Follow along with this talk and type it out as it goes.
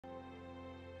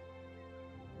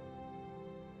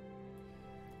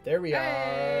There we are.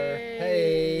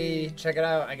 Hey, check it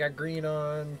out. I got green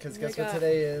on, because guess what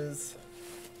today is?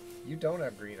 You don't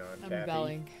have green on, I'm Kathy.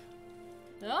 rebelling.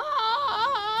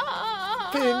 Oh,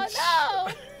 Pinch. no!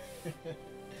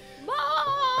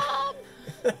 Mom!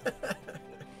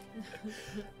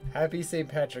 Happy St.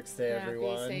 Patrick's Day, Happy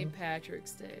everyone. St.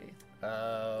 Patrick's Day.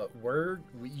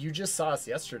 You just saw us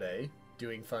yesterday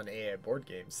doing fun AI board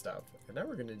game stuff, and now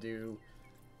we're gonna do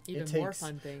Even It more Takes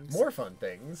fun things. more fun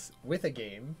things with a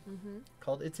game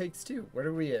called It Takes Two. What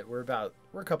are we at? We're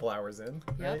a couple hours in.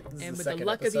 Right? Yep. This is And with the second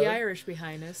luck of episode. the Irish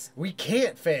behind us. We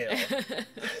can't fail.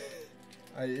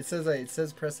 It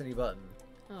says press any button.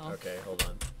 Oh. Okay, hold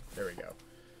on. There we go.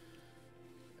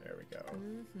 There we go.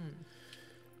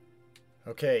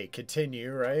 Okay,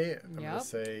 continue, right? I'm gonna Yep.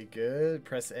 say good.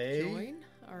 Press A. Join.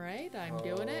 All right, I'm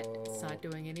doing it. It's not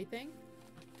doing anything.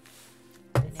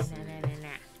 Let's see.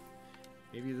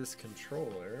 Maybe this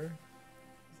controller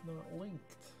is not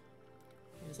linked.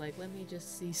 He was like, let me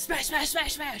just see. Smash, smash,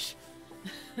 smash, smash!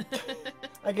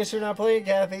 I guess you're not playing,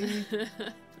 Kathy.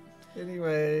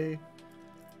 Anyway.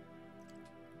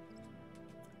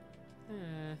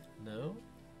 No?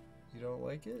 You don't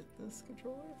like it, this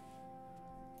controller?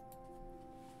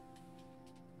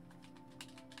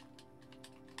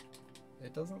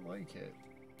 It doesn't like it.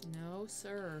 No,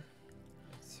 sir.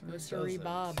 It No, sure sirree, doesn't.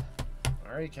 Bob.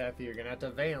 Alright, Kathy, you're gonna have to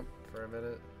vamp for a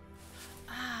minute.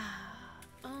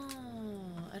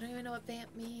 I don't even know what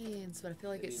vamp means, but I feel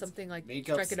like It it's means something like make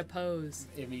up striking a pose.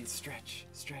 It means stretch.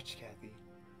 Stretch, Kathy.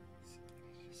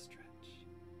 Just stretch.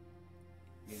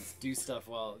 It means do stuff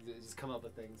while, just come up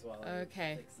with things while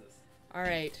Okay. I fix this. All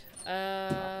right.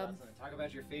 Talk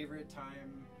about your favorite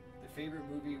time, the favorite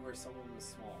movie where someone was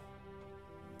small.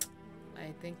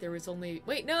 I think there was only...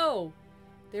 Wait, no!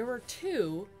 There were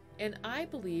two, and I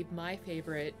believe my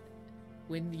favorite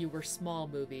When You Were Small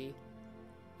movie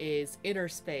is Inner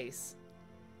Space.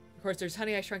 Of course, there's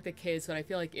Honey, I Shrunk the Kids, but I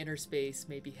feel like Inner Space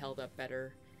may be held up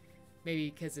better.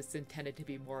 Maybe because it's intended to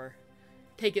be more...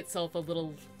 take itself a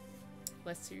little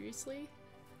less seriously.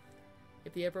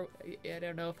 If you ever... I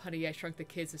don't know if Honey, I Shrunk the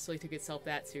Kids necessarily took itself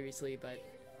that seriously, but...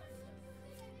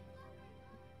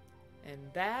 And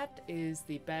that is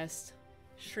the best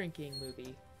shrinking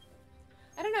movie.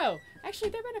 I don't know. Actually,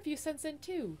 there have been a few since then,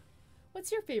 too.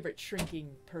 What's your favorite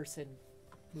shrinking person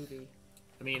movie?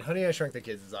 I mean, Honey, I Shrunk the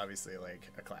Kids is obviously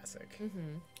like a classic.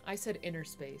 I said Inner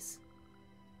Space.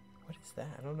 What is that?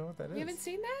 I don't know what that is. You haven't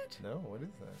seen that? No, what is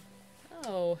that?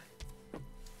 Oh.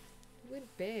 It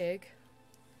went big.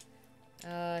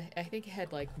 I think it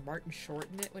had, like, Martin Short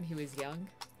in it when he was young.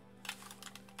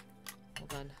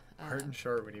 Hold on. Martin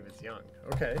Short when he was young.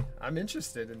 Okay, I'm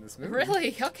interested in this movie. Really?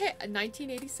 Okay.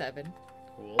 1987.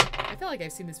 Cool. I feel like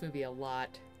I've seen this movie a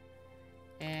lot.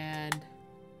 And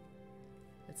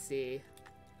let's see.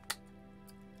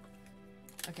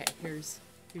 Okay, here's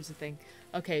the thing.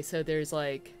 Okay, so there's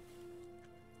like,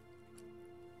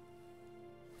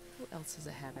 who else does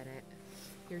it have in it?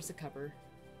 Here's the cover.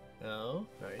 Oh,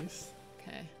 nice.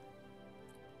 Okay.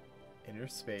 Inner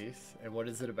Space. And what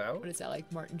is it about? What is that,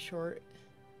 like Martin Short?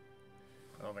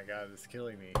 Oh my god, it's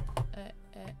killing me.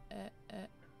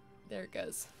 There it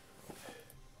goes.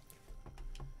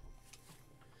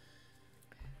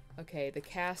 Okay, the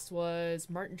cast was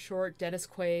Martin Short, Dennis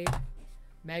Quaid,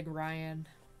 Meg Ryan.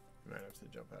 I might have to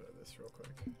jump out of this real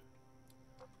quick.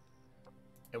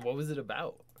 And what was it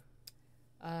about?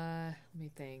 Let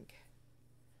me think.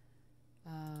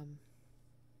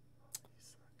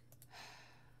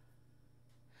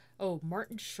 Oh,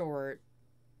 Martin Short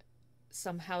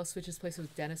somehow switches places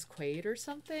with Dennis Quaid or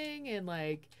something, and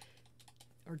like,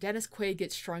 or Dennis Quaid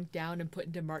gets shrunk down and put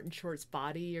into Martin Short's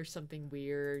body or something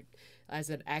weird as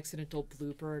an accidental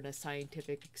blooper in a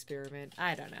scientific experiment.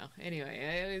 I don't know.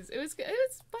 Anyway, it was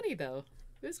funny though.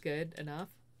 It was good enough.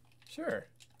 Sure.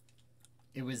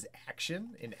 It was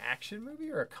an action movie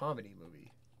or a comedy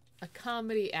movie? A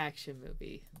comedy action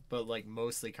movie. But like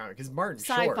mostly comedy, because Martin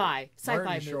Sci-fi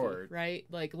Martin movie, Short, right?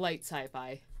 Like light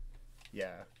sci-fi.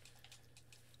 Yeah.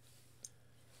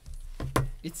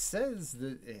 It says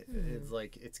that it's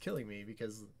like, it's killing me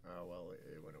because, oh well,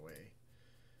 it went away.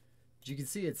 But you can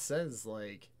see it says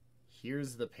like,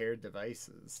 here's the paired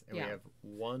devices, and Yeah.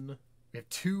 we have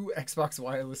two Xbox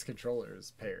wireless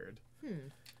controllers paired.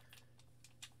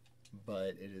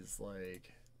 But it is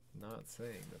like not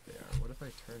saying that they are. What if I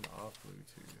turned off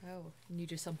Bluetooth? Oh, and you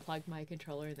just unplugged my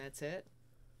controller and that's it?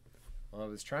 Well, I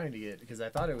was trying to get, because I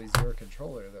thought it was your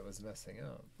controller that was messing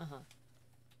up. Uh-huh.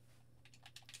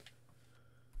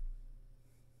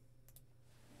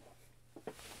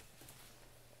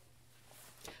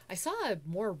 I saw a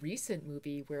more recent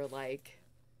movie where, like,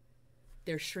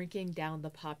 they're shrinking down the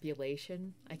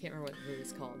population. I can't remember what the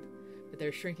movie's called, but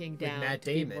they're shrinking down Matt to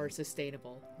be Damon. more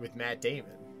sustainable. With Matt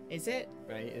Damon, Is it?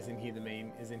 right? Isn't he the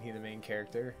main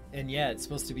character? And yeah, it's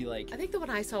supposed to be like, I think the one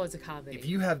I saw was a comedy. if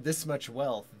you have this much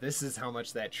wealth, this is how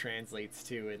much that translates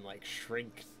to in like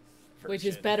shrink. Which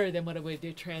is better than what it would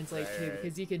translate to, Right.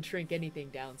 because you can shrink anything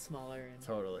down smaller. And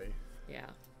Totally. yeah.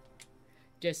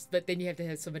 But then you have to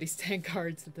have somebody stand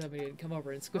guards and somebody to come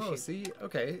over and squish Oh, you. see,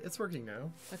 okay, it's working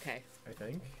now. Okay. I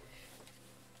think.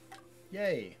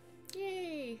 Yay.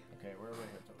 Yay. Okay, where are my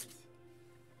headphones?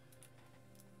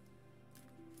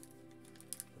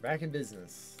 We're back in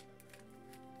business.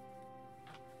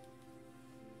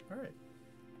 All right.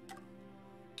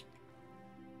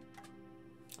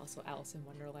 Also, Alice in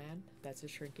Wonderland. That's a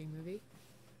shrinking movie.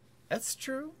 That's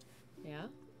true. Yeah.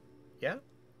 Yeah.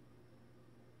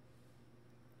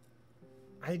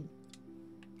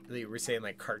 We're saying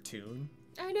like cartoon.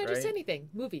 I know, just Right? anything.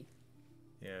 Movie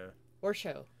Yeah. or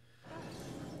show.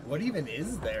 What even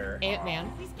is there?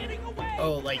 Ant-Man.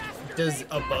 Oh, like, does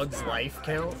A Bug's Life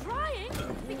count?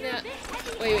 Yeah.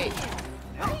 Wait.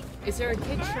 Is there a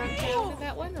kid shrunk down in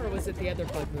that one, or was it the other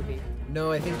Bug movie?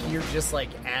 No, I think you're just like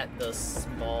at the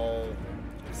small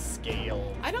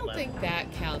scale. I don't level. think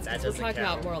that counts, That because we're doesn't talking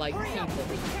count. about more like people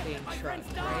being shrunk,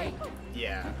 right?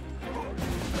 Yeah.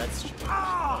 That's true.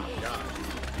 Oh, God.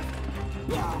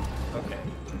 Okay.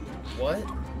 What?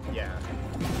 Yeah.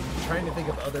 I'm trying to think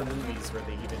of other movies where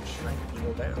they even shrink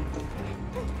people down.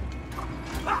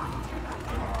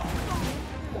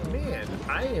 Man,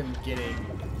 I am getting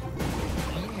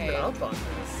beaten Okay. up on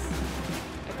this.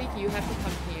 I think you have to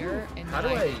come here, and How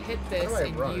then do I I- hit how this, do I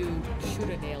and run? you shoot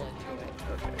a nail into it.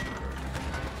 Okay.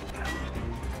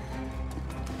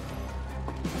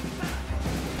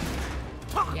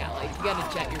 Yeah, like, you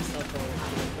gotta jet yourself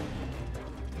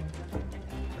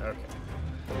over. Okay.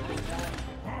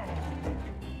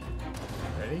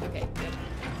 Ready? Okay, yep.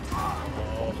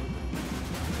 Oh.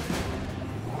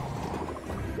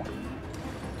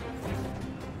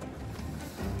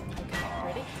 Okay,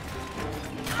 ready?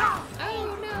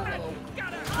 Oh, no!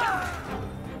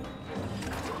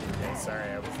 Okay, sorry,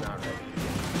 I was not ready.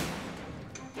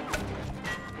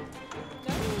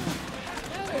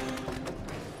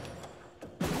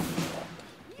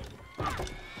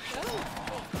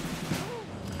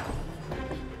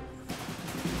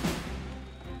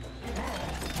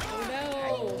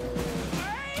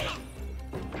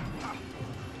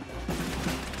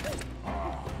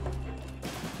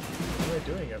 What am I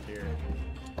doing up here?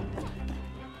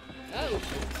 Oh.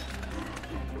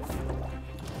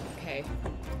 Okay.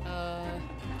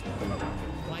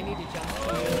 Do I need to jump?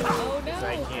 Oh, no! 'Cause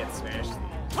I can't smash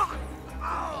these.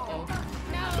 Uh-oh.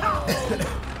 No!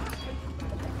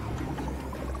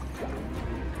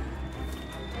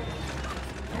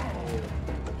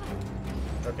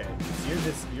 Okay,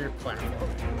 so you're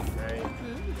platforming, right?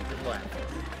 You're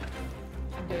platforming.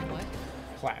 I'm doing what?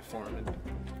 Platforming.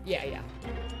 Yeah.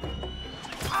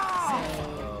 So,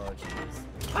 Oh,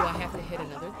 jeez. do I have to hit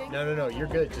another thing? No, you're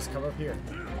good. Just come up here.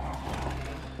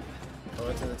 Come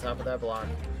up to the top of that block.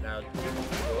 Now,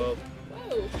 go up,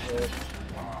 Whoa! go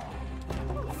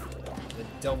up. Then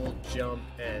double jump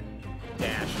and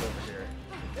dash over here.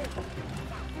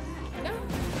 No!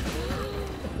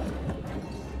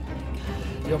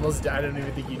 You almost died. I don't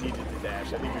even think you needed to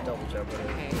dash. I think you're double jumping.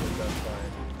 Okay. That's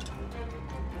fine.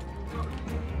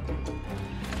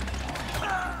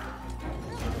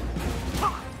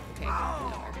 Okay,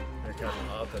 whatever. They're coming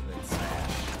up and then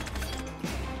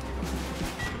smash.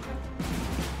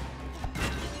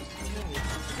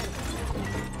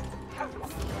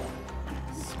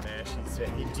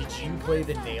 Smashy. Did you play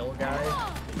the nail guy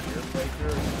in your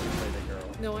playthrough, or did you play the girl?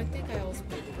 No, I think I also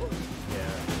played the one.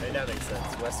 Yeah, that makes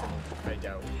sense. Weston, I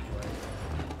doubt.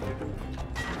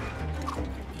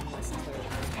 This is totally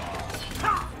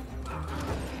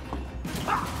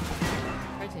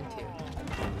right into.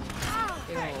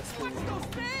 They were all school.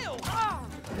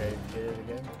 Okay, hit it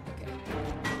again. Okay.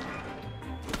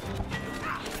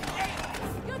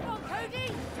 Good one, Cody!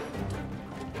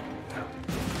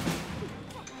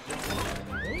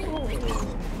 Ooh.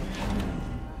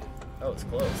 Oh, it's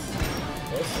close.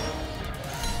 Close.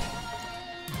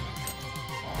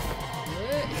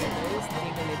 What is those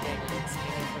tingly things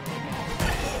hanging from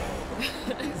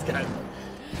the He's got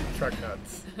truck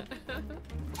nuts.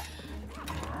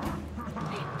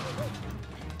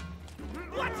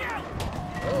 Watch out!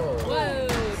 Oh. Whoa,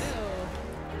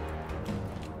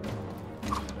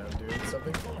 I'm doing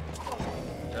something?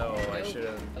 No, I Nope. should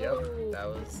have. Yep, Oh. that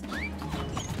was.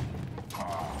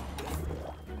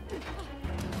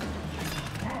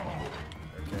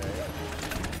 Okay.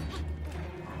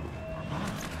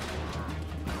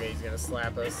 Okay, he's gonna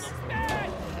slap us. Never.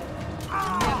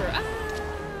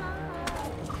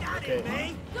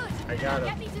 Okay, Good. I got Get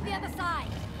him. me to the other side.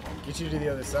 Get you to the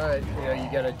other side. You know, you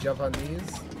gotta jump on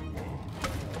these.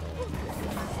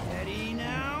 Ready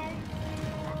now?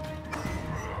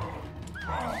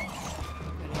 Gotta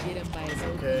get him by his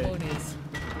own Okay. cojones.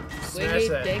 Smash Wiggly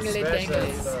that. dangly Smash that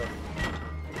danglies. stuff.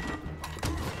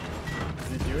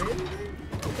 Is it doing anything?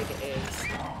 I don't think it is.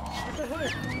 What the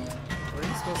heck? What are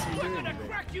you supposed to be We're doing? gonna today?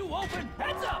 crack you open!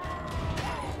 Heads up!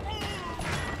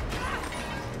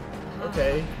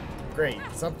 Okay, great.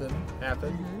 Something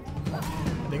happened.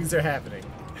 Things are happening.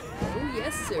 Oh,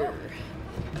 yes, sir.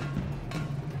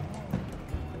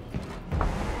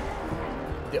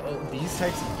 These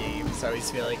types of games, I always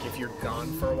feel like if you're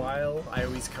gone for a while, I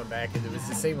always come back, and it was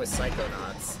the same with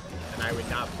Psychonauts. And I would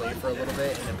not play for a little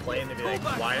bit, and then play, and they'd be like,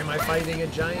 why am I fighting a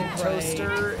giant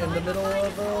toaster in the middle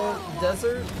of a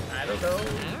desert? I don't know.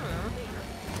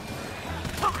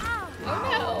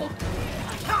 Oh,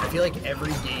 I feel like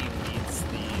every game needs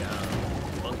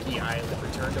the Monkey Island,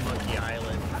 Return to Monkey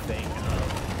Island thing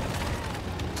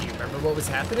of, do you remember what was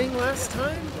happening last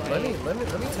time? Let me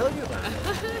tell you about it.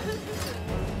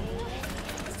 no.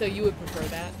 So you would prefer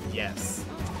that? Yes.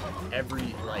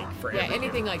 Every, like, for Yeah, every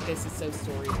anything like this is so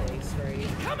story-based, right?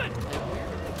 Coming!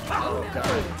 Oh, no.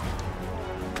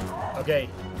 God. Okay,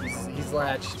 he's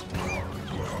latched.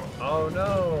 Oh,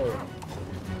 no.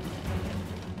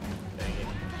 Dang it.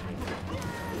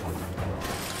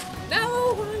 No!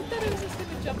 I thought I was just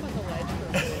gonna jump on the ledge for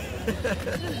a minute.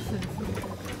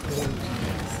 Oh,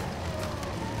 jeez.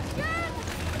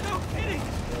 No kidding!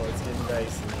 Oh, it's getting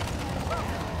dicey.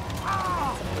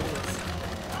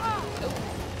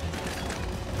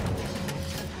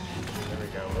 There we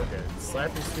go, we're good.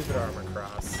 Slap your stupid arm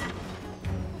across.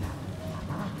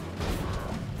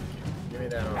 Give me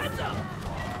that arm.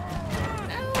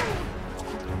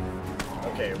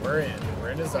 Okay, we're in.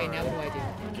 We're in his Okay, arm. now what do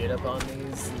I do? Get up on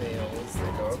these nails.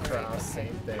 They go across.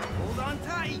 Same thing. Hold on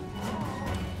tight!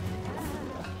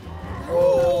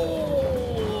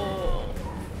 Oh!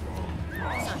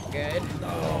 That's not good.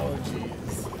 Oh,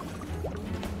 jeez.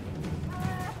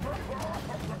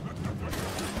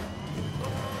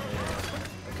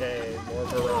 Okay, more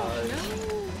barrage.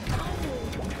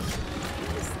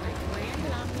 Just like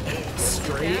landed on me.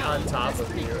 Straight Down. on top That's of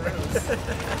pretty you. gross.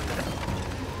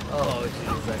 Oh, jeez,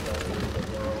 I thought we were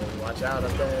the world. Watch out,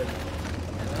 I'm dead.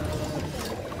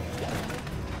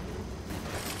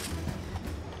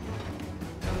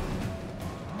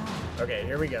 Okay,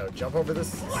 here we go. Jump over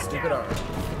this stupid arm.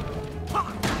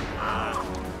 Ah,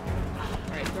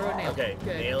 Alright, throw a nail. okay,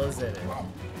 Good. nail is in it.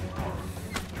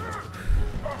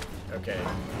 Okay.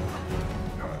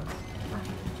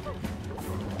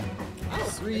 Oh,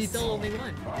 Sweet. it's still only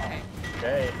one. Okay.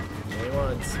 Okay, only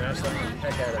one. Smash the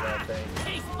heck out of that thing.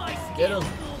 Taste my Get him! skills,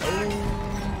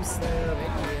 Oh, Good snap. deal.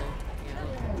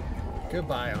 Yeah.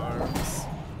 Goodbye, arms.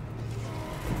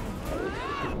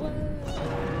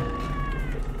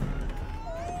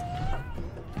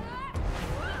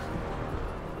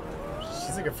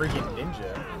 She's like a freaking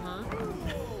ninja.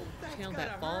 Uh-huh. Channeled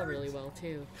that fall really well,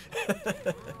 too.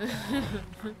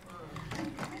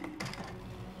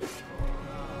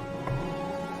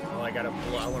 Oh, I gotta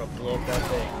blow. I want to blow up that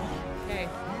thing. Okay.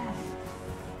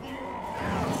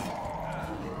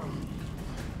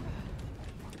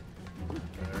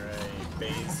 Alright,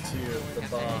 phase 2 of the Have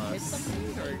to hit boss.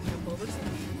 something or jump over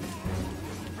something?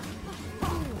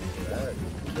 That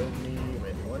killed me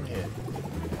with one hit.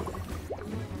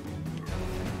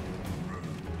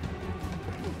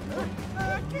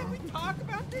 Can we talk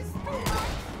about this?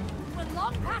 We're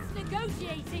long past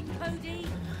negotiating, Cody.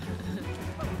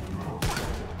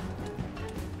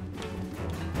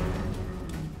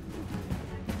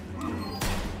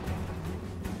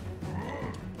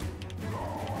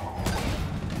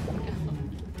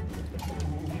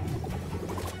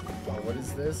 Oh, what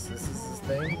is this? This is this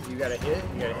thing? You gotta hit?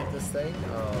 You gotta hit this thing?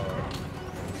 Oh.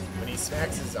 When he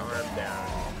smacks his arm down.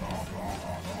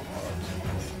 Oh,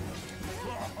 jeez.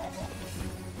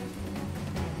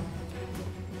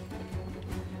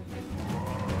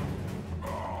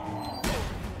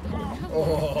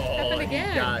 Oh, Happened he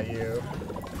again. got you.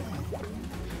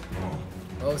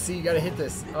 Oh, see, you gotta hit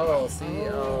this. Oh, see,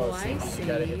 Oh, I you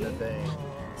gotta hit the see. thing.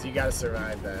 So you gotta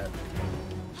survive that.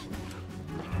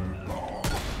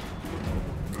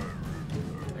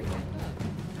 Right back up.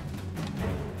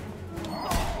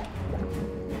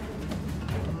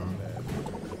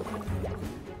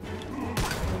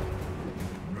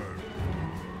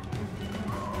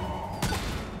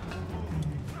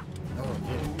 Oh,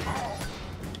 get it.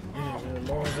 Get it,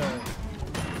 more time.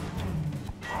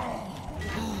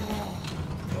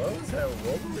 What was that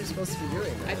what were we supposed to be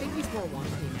doing I there? think he's more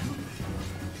wonky now.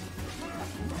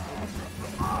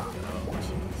 Oh,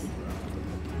 jeez.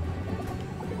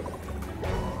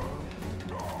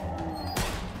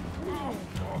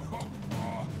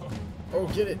 Oh,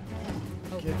 get it!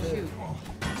 Oh, Get it. shoot.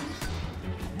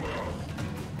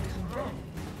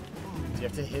 Do you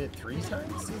have to hit it 3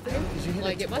 times, do you think? 'Cause you hit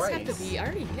Like, it it twice. must have to be. I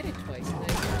already hit it twice. And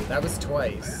then That was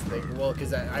twice. Like, well,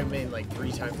 because I made like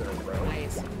 3 times in a row.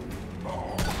 nice.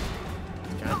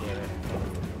 God damn it.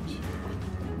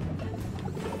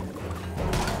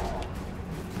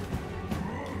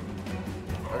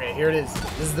 Okay, here it is.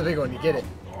 This is the big one. You get it.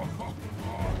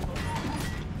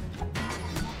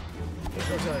 There's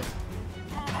no time.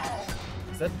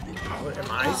 Is that what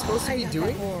am I supposed to be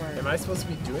doing? Am I supposed to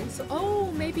be doing something?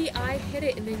 Oh, maybe I hit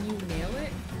it and then you nail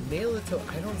it? Nail it to.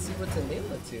 I don't see what to nail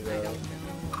it to I though. don't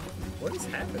know. What is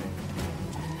happening?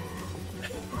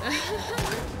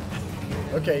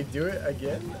 Okay, do it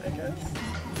again, I guess.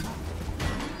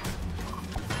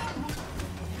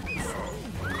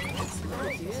 What do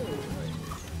I do?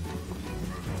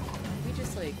 We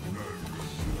just like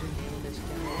shoot and nail this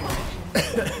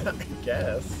guy. I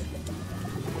guess.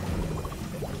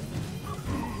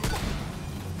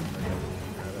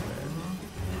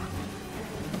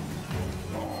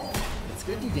 It's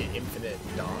good you get infinite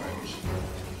dodge.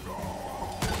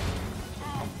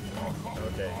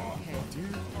 Okay. Okay.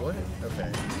 Dude, what?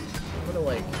 Okay. I'm gonna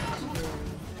like.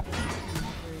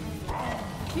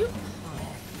 Cute.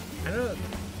 I don't know.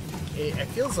 It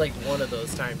feels like one of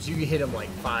those times you hit him like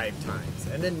 5 times,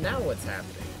 and then now what's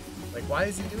happening? Like, why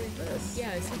is he doing this?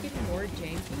 Yeah, is he getting more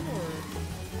janky or?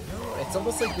 No, it's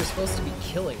almost like you're supposed to be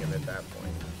killing him at that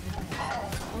point.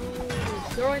 Oh,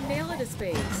 throw a nail in his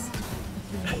face.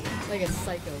 Like a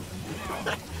psycho.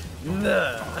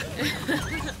 Nah.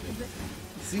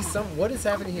 See what is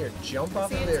happening here? Jump off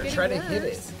See, of it's there. getting Try to hit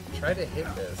it. worse. Try to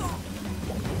hit this. I'm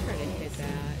trying to hit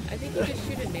that. I think you just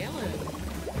shoot a nail in him.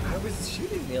 I was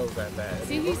shooting nails that bad.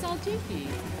 See, he's all janky.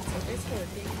 It's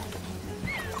working.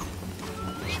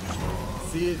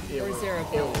 See it Or is there a it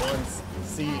ball? wants.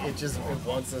 See it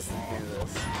wants us to do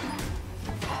this.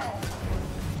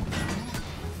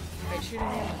 Right, shoot a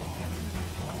nail in him.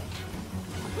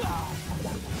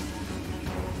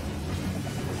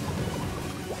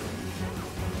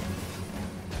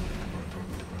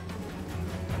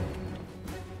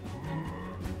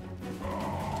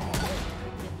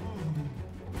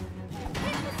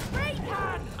 Spray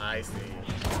can! I see.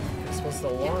 You're supposed to the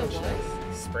launch what?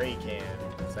 a spray can.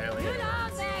 So I only Good hit on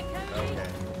once. there, Cody! Okay.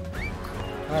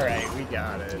 Alright, we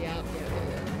got it. Yeah.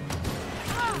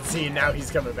 See, now he's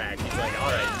coming back. He's like,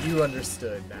 alright, you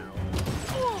understood now.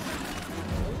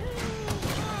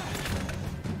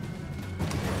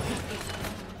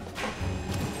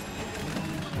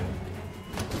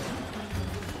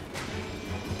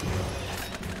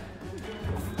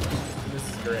 This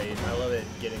is great. I love it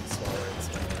getting smaller and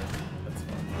smaller. That's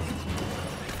fun.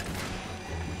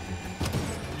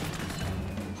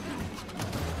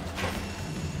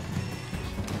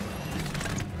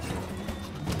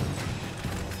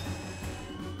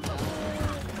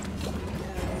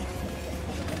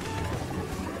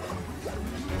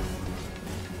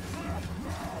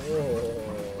 Oh.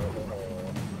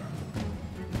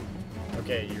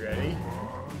 Okay, you ready?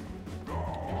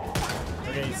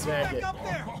 Okay, smack it. Back up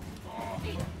there!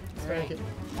 Smack it.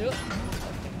 Nope.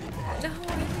 No, I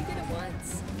only did it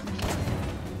once.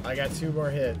 I got 2 more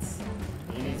hits.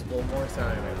 He needs one more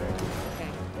time, I think. Okay.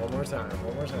 One more time,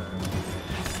 one more time.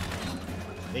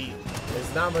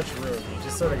 There's not much room. You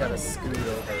just sort of gotta scoot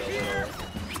over a little.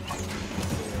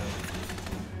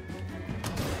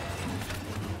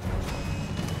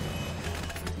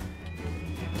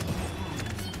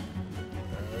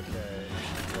 Okay.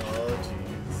 Oh,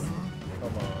 jeez.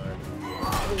 Come on.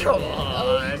 Come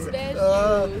Oh, on. you smash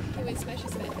you. Can we smash a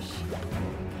smash?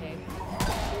 Okay.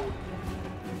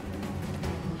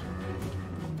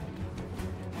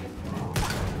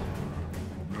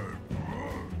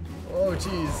 Oh,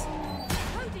 jeez.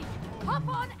 Cody, hop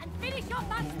on and finish off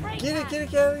that spray Get it, can! get it,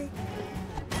 Kelly.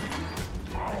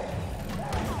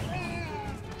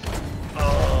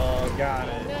 Oh, got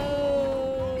it.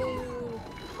 No.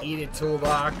 Eat it,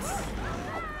 toolbox.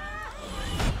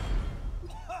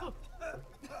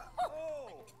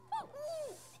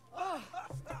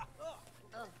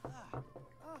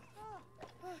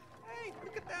 Hey,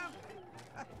 look at them!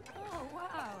 Oh,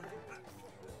 wow.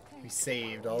 We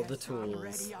saved all the Yes, I'm tools.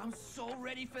 ready. I'm so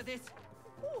ready for this.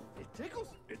 Ooh, it tickles.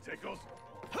 It tickles.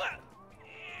 Ha!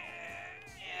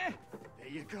 There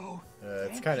you go.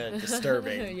 It's kind of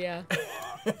disturbing. Yeah.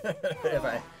 if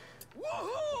I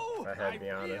Woohoo! If I had to be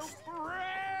honest. feel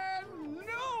brand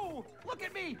new. Look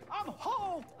me! I'm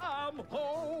whole! I'm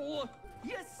whole!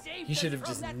 You saved He should us have from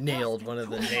just that nailed nasty one of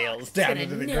the toolbox. nails down Gonna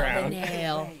into the nail the ground.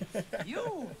 nail.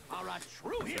 You are a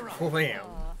true hero. Wham!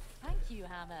 Aw, thank you,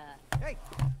 Hammer. Hey,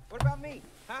 what about me?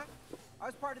 Huh? I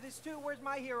was part of this too. Where's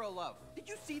my hero love? Did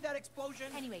you see that explosion?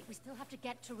 Anyway, we still have to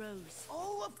get to Rose.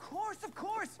 Oh, of course, of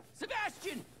course.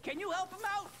 Sebastian, can you help him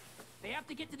out? They have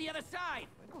to get to the other side.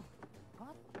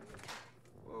 What?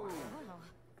 Whoa, Wow.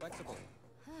 flexible.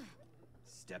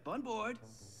 Step on board.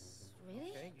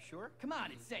 Really? Okay, you sure? Come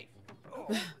on, it's safe.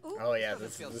 Oh yeah, Doesn't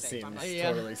this feel safe. seems I'm not- Yeah.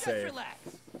 totally Just safe. relax.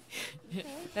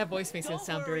 That voice makes it Don't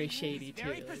sound worry, very moves shady too.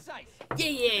 Very Like, precise. yeah,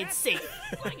 yeah, it's safe.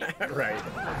 Fling it.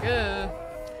 Right. Good.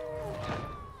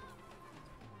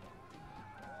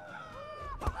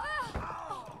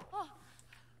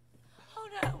 Oh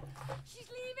no! She's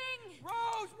leaving!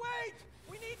 Rose, wait!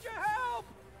 We need your help!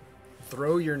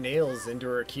 Throw your nails into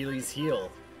her Achilles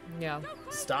heel. Yeah.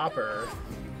 Stop her.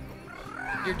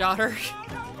 Your daughter.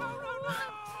 No, no, no, no!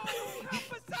 Help us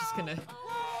Just out! gonna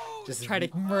Just try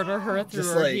to murder her through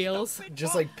Just her like- heels.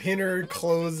 Just like pin her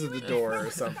close to the door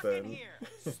or something.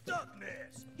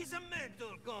 Stuckness is a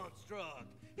mental construct.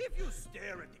 If you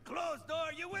stare at the closed door,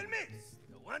 you will miss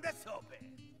the one that's open.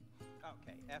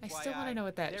 Okay, I still want to know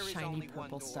what that there is shiny only one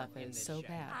purple door stuff in is this so shack.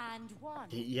 bad. And one.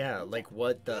 Yeah, like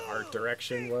what the art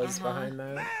direction was behind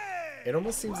that. It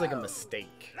almost seems like a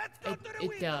mistake. Let's go It, to the it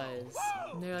window. does.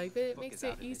 Whoa! And they're like, but it Book makes is it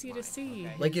out of his easy to mind, see.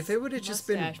 okay? Like if it would have his just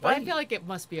been mustache. But I white. feel like it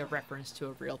must be a reference to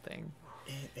a real thing.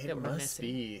 It that we're must missing.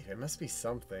 be. It must be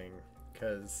something.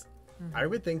 Because Mm-hmm. I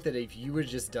would think that if you would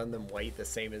have just done them white the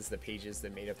same as the pages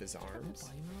that made up his arms.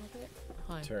 Volume a little bit.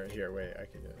 Hold on. Turn here, wait, I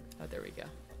can do it. Oh, there we go.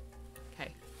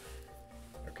 Okay.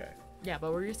 Okay. Yeah, but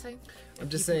what were you saying? I'm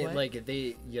just Keep it saying, what? like, if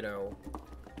they, you know.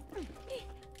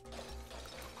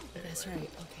 That's right.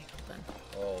 Okay,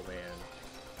 hold Oh, man.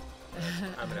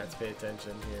 I'm gonna have to pay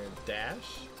attention here. Dash?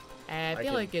 on. I feel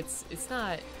can- like it's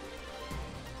not.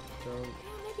 Don't.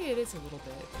 Maybe it is a little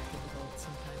bit difficult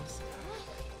sometimes.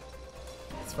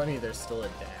 It's funny, there's still a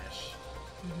dash.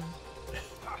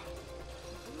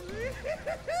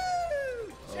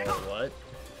 Oh, what?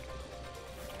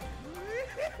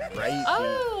 Right?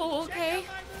 Oh, okay.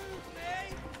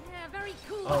 Yeah, very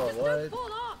cool. Oh, Just what? don't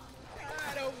fall off.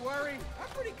 Ah, don't worry. I'm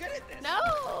pretty good at this.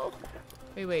 No.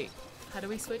 Wait. How do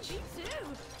we switch? Me too.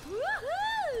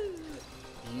 Woohoo!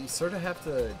 You sort of have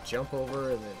to jump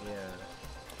over and then, yeah.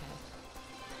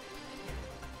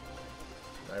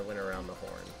 I went around the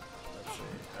horn. Let's see.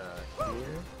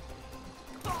 Here.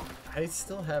 I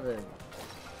still haven't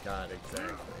got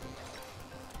exactly.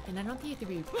 And I don't think you have to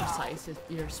be precise. If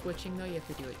you're switching though, you have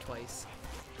to do it twice.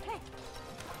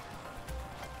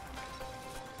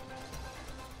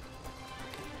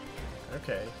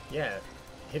 Okay, yeah.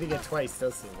 Hitting it twice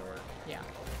does seem to work. Yeah.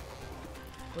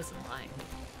 Wasn't lying.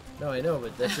 No, I know,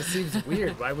 but that just seems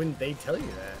weird. Why wouldn't they tell you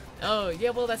that? Oh, yeah,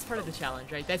 well, that's part of the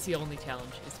challenge, right? That's the only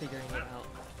challenge, is figuring it out.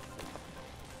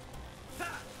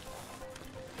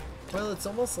 Well, it's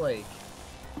almost like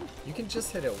you can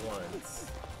just hit it once.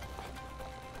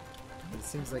 It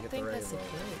seems like I at the think right that's the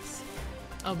moment. case.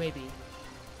 Oh, maybe.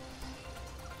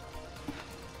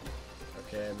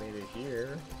 Okay, I made it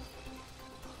here.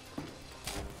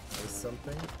 There's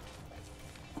something.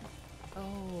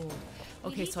 Oh. We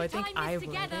Okay, need so to I think time I this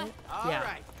wrote together. it. All Yeah.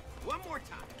 right, one more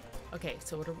time. Okay,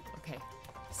 so what are, okay.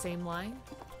 Same line?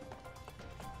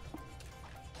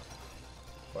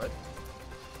 What? You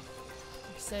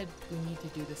said we need to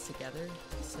do this together,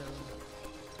 so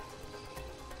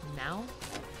now?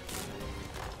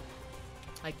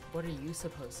 Like, what are you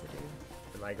supposed to do?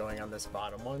 Am I going on this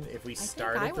bottom one? If we I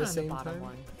start think I at the went on same the bottom time?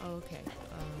 one. Oh, okay.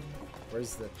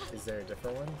 Where's the? Is there a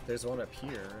different one? There's one up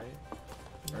here, right?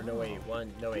 Or no, wait,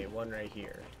 one. No, wait, one right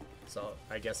here. So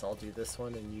I guess I'll do this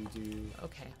one, and you do.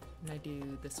 Okay. And I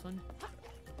do this one. Oh,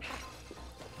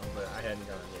 but I hadn't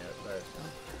gone yet. But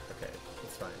okay,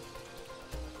 it's fine.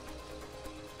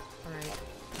 All right.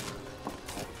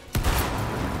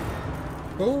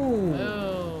 Boom!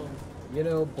 Oh. You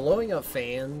know, blowing up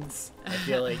fans, I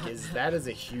feel like that is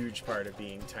a huge part of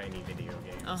being tiny video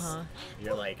games. Uh-huh.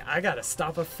 You're like, I gotta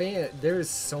stop a fan. There's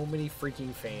so many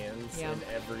freaking fans Yeah. in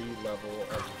every level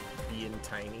of being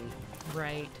tiny.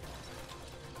 Right.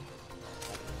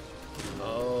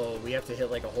 Oh, we have to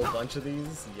hit like a whole bunch of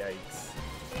these? Yikes.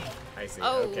 I see.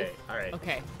 Oh. Okay, alright.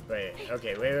 Okay. Wait,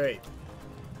 okay, wait.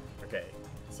 Okay,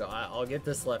 so I'll get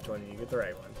this left one and you get the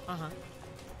right one. Uh-huh.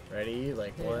 Ready?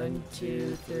 Like Okay, 1,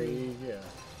 2, 3, yeah.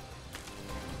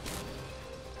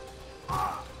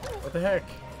 What the heck?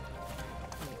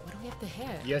 Wait, what do we have to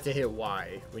hit? You have to hit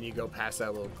Y when you go past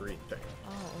that little green thing.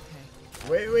 Oh,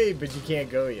 okay. Wait, but you can't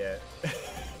go yet.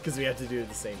 Because we have to do it at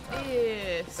the same time.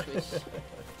 Yeah, swish.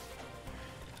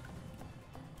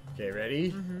 Okay,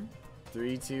 ready?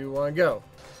 3, 2, 1, go.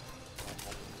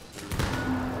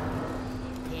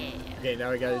 Yeah. Okay, now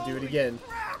we gotta do it again.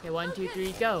 Okay, 1, 2,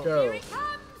 3, go. Go. Here it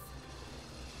comes!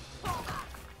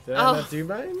 Did Oh. I not do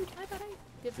mine? I thought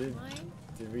I did Did- mine.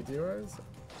 Did we do ours?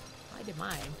 I did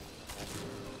mine.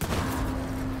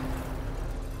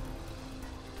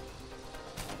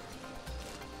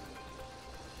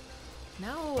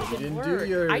 No, it You didn't didn't do work.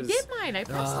 yours. I did mine. I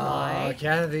pressed Oh, Y.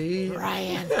 Kathy.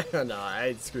 Ryan. No,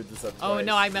 I screwed this up Oh twice.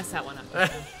 no, I messed that one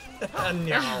up.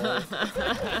 No.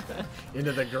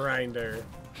 Into the grinder.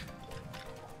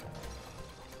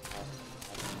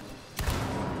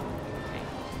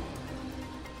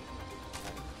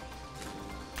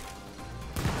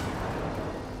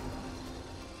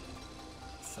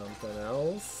 Something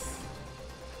else?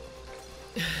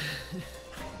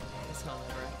 It's not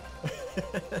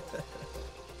over.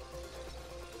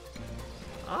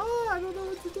 Ah, I don't know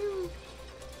what to do.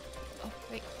 Oh,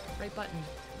 wait, right button.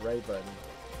 Right button.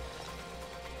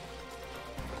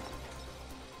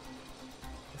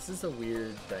 This is a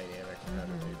weird dynamic of how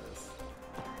to do this.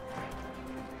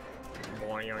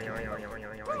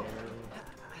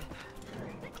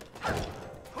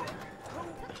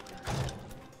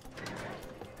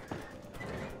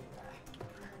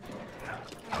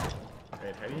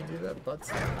 Wait, how do you do that? Butt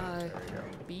stomp. There we go.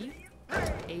 B?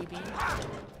 A, B?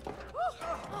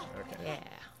 Okay. Yeah.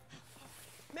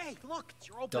 May, look, it's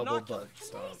your old Double binoculars. butt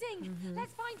stomp. Amazing!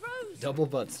 Let's find Rose! Double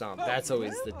butt stomp. That's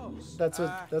always the. That's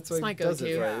what my does it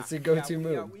go-to. right. It's your go-to Yeah,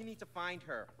 move. we need to find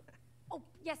her. Oh,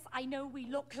 yes, I know we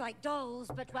look like dolls,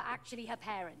 but we're actually her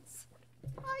parents.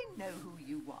 I know who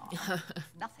you are.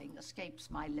 Nothing escapes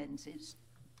my lenses.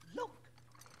 Look.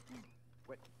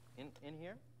 Wait, in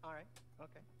here? All right,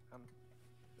 okay.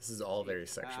 This is all very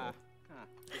sexual.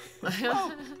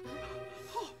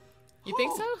 You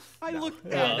think so? I look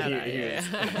Well, no, he is.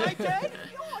 Am I dead?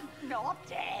 You're not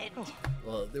dead.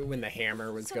 Well, when the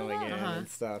hammer was going in and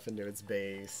stuff into its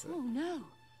base, Oh no.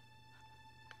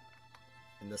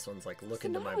 and this one's like, look What's the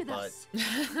into matter my with butt. us?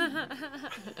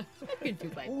 I can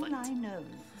do my All butt. I know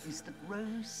is that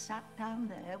Rose sat down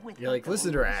there with You're her like,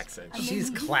 listen to her dolls, accent. and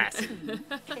She's then you classy. two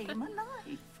came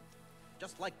alive.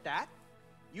 Just like that?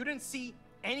 You didn't see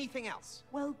anything else?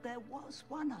 Well, there was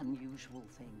one unusual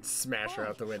thing. Smash her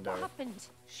out the window. What happened?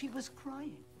 She was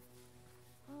crying.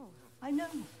 Oh. I know,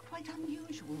 quite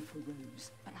unusual for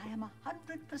Rose, but I am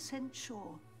 100%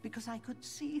 sure because I could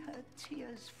see her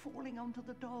tears falling onto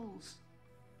the dolls.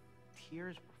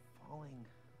 Tears were falling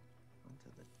onto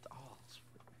the dolls.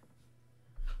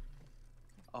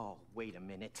 Oh, wait a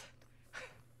minute.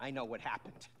 I know what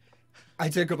happened. I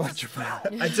took a bunch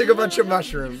of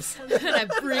mushrooms. I'm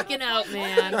freaking out,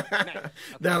 man.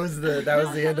 That was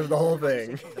the end of the whole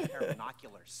thing. A pair of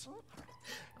binoculars.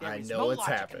 There I is know no what's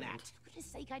logic in happened. that. For goodness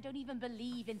sake, I don't even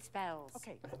believe in spells.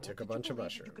 Okay, took a did bunch you of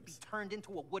believe that you could be mushrooms. turned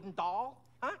into a wooden doll?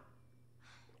 Huh?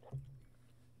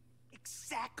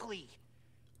 Exactly.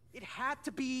 It had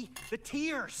to be the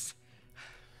tears.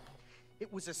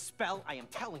 It was a spell, I am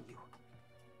telling you.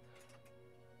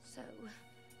 So,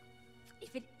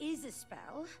 if it is a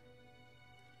spell,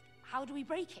 how do we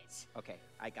break it? Okay,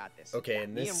 I got this. Okay, Yeah,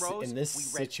 in me this- and Rose, in this we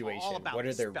read all situation, about what are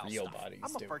this their spell real stuff. bodies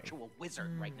I'm a doing? virtual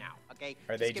wizard right now, okay?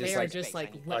 Are they give just me like some space, I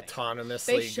need to think. autonomously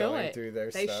They show going it. through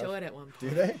their They stuff? show it at one point. Do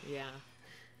they? Yeah.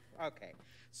 Okay,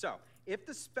 so if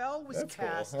the spell was That's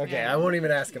cast... cool. Okay, Yeah. I won't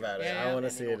even ask about it. Yeah. I want to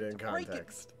And see in it order in to break it-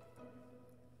 context.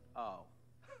 Oh.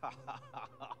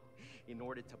 In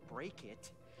order to break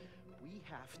it, we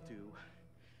have to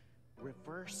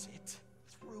reverse it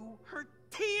through her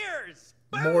tears.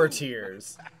 More Boom!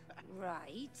 tears.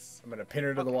 Right. I'm gonna pin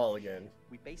her to the wall again.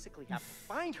 We basically have to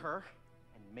find her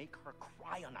and make her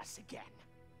cry on us again.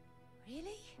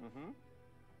 Really?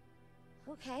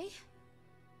 Mm-hmm. Okay.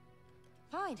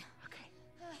 Fine. Okay.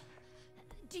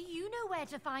 Do you know where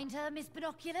to find her, Miss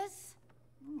Binoculars?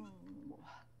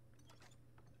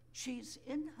 She's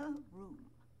in her room.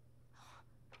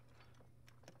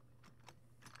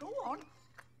 Go on.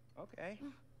 Okay.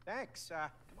 Thanks. Come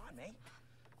on, May.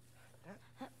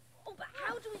 Oh, but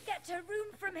how do we get to her room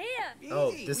from here?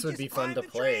 Oh, Easy, this we would be just fun climb to the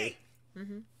play.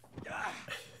 tree.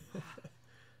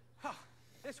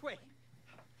 This way.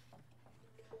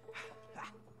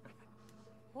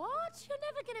 What? You're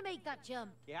never gonna make that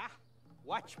jump. Yeah?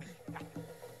 Watch me.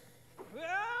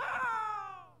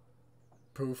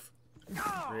 Poof.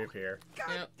 Reappear. God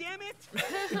Yep. damn it!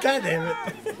 God damn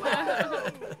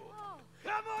it.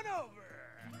 Come on over.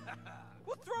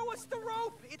 Well, throw us the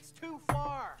rope. It's too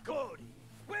far. Cody,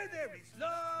 where there is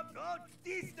love, no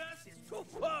distance is too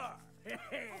far.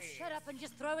 Shut up and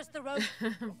just throw us the rope.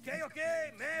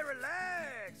 Okay, man,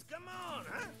 relax. Come on,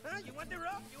 huh? Huh? You want the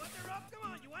rope? You want the rope?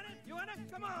 Come on, you want it? You want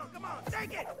it? Come on,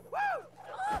 take it! Woo!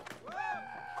 Woo!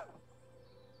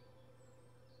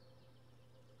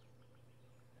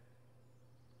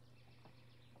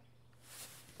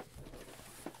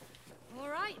 All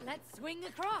right, let's swing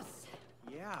across.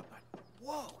 Yeah, but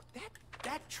whoa,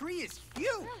 that tree is huge.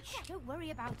 Don't worry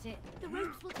about it. The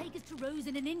ropes will take us to Rose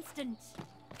in an instant.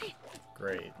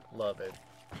 Great, love it.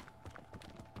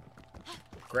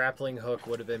 Grappling hook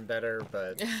would have been better,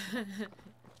 but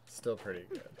still pretty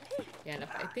good. Yeah, and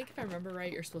I think if I remember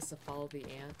right, you're supposed to follow the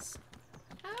ants.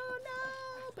 Oh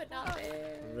no, but not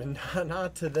there. But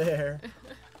not to there.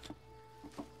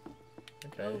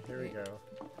 Okay, here we Okay. go.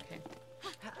 Okay.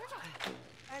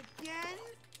 Again?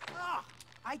 Oh,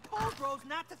 I told Rose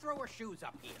not to throw her shoes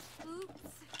up here. Oops.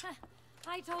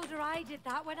 I told her I did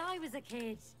that when I was a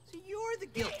kid. So you're the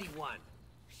guilty one.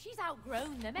 She's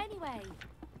outgrown them anyway.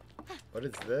 What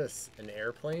is this? An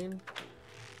airplane?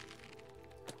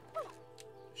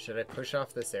 Should I push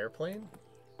off this airplane?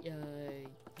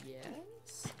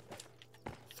 Yes.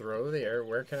 Throw the air.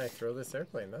 Where can I throw this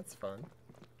airplane? That's fun.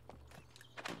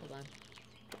 Hold on.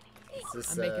 Is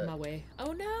this, I'm making my way.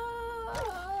 Oh no!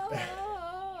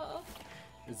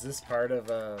 Is this part of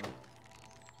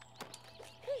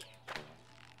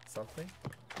something?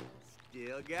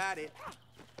 Still got it.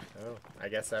 Oh, I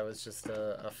guess that was just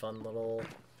a fun little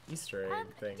Easter egg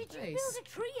thing. Did you Nice. build a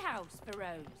tree house for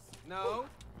Rose? No?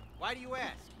 Why do you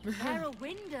ask? There are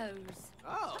windows.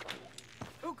 Oh,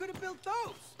 who could have built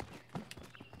those?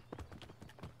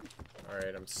 All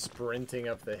right, I'm sprinting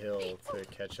up the hill to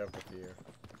catch up with you.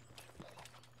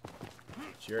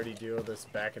 Did you already do all this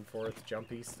back and forth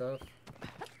jumpy stuff?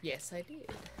 Yes, I did.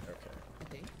 Okay. I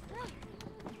think.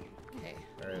 Okay.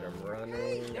 All right, I'm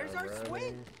running. there's I'm our running.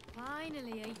 swing.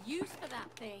 Finally, a use for that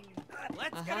thing.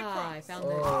 Let's get Aha! across. I found the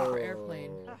Oh,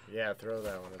 airplane. yeah, throw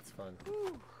that one. It's fun. Here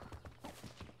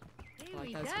Oh, I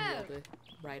we thought I was go. gonna be able to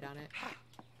ride on it.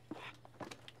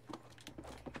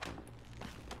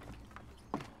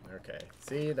 Okay.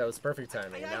 See, that was perfect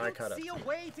timing. Now I don't caught up. see a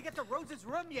way to get to Rose's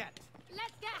room yet.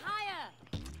 Let's get higher.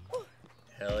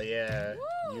 Hell yeah.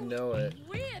 You know it.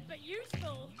 Weird but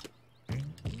useful.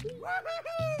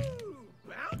 Woohoo!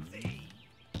 Bouncy!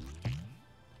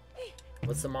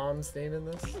 What's the mom's name in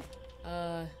this? May?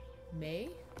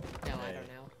 No, I May. don't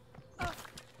know.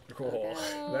 Cool.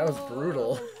 That was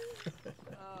brutal.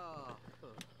 Oh.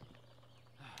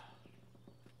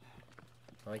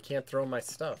 Well, I can't throw my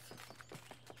stuff.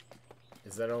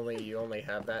 Is that you only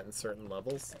have that in certain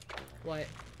levels? What?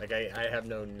 Like I have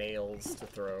no nails to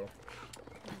throw.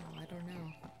 Oh, I don't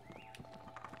know.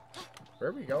 Where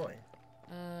are we going?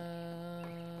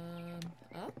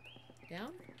 Up?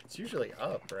 Down? It's usually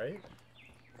up, right?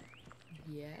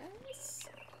 Yes?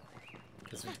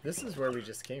 Because this is where we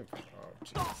just came from. Oh,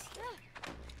 jeez.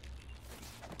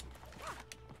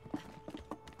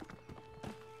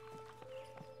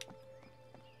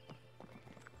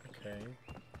 Okay.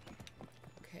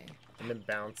 Okay. And then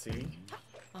bouncy.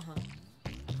 Uh-huh.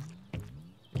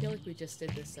 I feel like we just did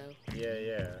this, though. Yeah,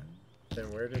 yeah.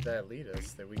 Then where did that lead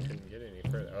us that we couldn't get any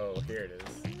further? Oh, here it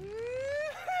is.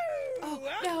 Oh,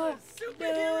 I'm no! a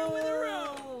superhero with a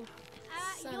rope!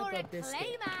 Son You're of a a biscuit.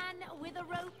 clayman with a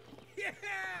rope. Yeah,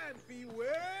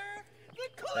 beware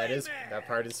the That Clayman!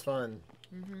 part is fun.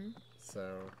 Mm-hmm.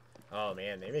 So, oh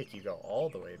man, they make you go all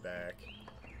the way back.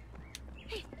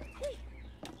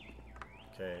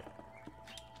 Okay.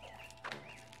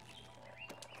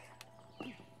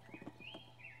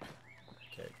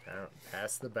 Okay,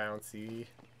 past the bouncy,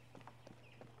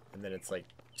 and then it's like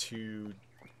 2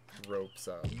 ropes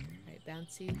up. Alright,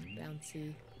 bouncy,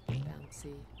 bouncy,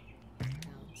 bouncy,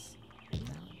 bounce,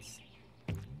 bounce.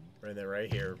 And then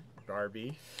right here,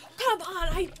 Barbie. Come on,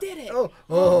 I did it! Oh,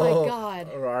 Oh my god.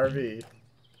 Barbie.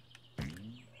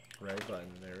 Right button,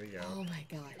 there we go. Oh my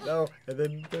god. No, and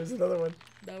then there's another one.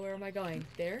 Now where am I going?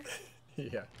 There?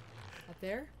 Yeah. Up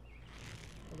there?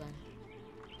 Hold on.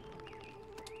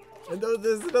 And then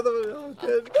there's another one. Oh,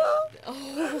 good. No.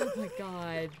 Oh my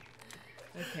god.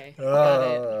 Okay, got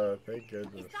it. Oh, thank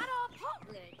goodness. Is that our pot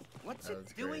lid? What's That it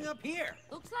was doing great. up here?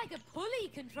 Looks like a pulley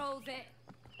controls it.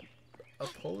 A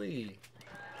pulley.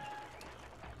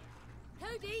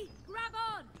 Cody, grab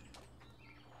on.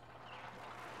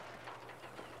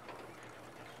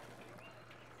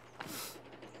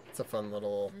 It's a fun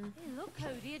little. Hey, look,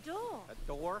 Cody, a door. A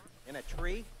door in a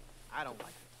tree? I don't like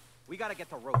it. We gotta get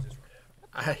to Rose's room.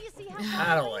 I, Do you see how I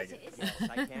far don't away like it. is? Yes,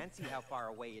 I can see how far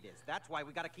away it is. That's why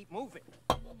we gotta keep moving.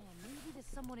 Yeah, maybe there's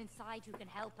someone inside who can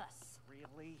help us.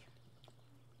 Really?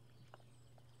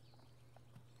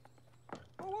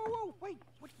 Whoa, whoa, whoa! Wait,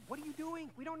 what are you doing?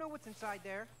 We don't know what's inside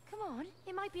there. Come on,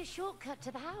 it might be a shortcut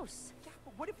to the house. Yeah,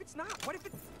 but what if it's not? What if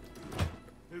it's...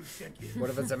 Who sent you? What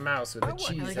if it's a mouse with a I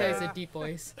cheese like how it's head? a deep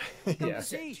voice. Yeah.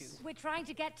 Jeez. We're trying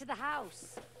to get to the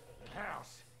house.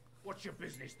 House. What's your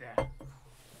business there?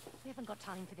 We haven't got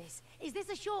time for this. Is this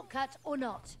a shortcut or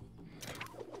not?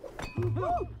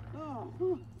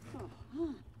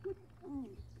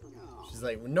 She's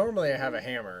like, normally I have a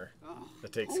hammer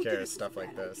that takes care of stuff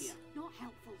like this. Not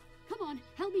helpful. Come on,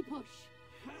 help me push.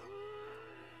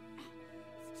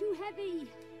 It's too heavy.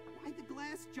 Why the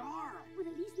glass jar? Well,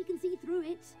 at least we can see through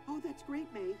it. Oh, that's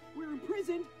great, May. We're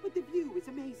imprisoned, but the view is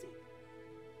amazing.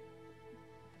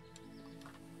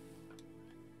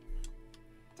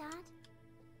 Dad?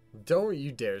 Don't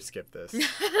you dare skip this.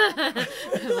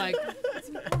 I'm like, It's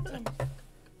important.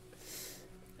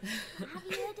 Have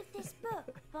you heard of this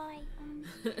book by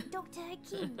Dr.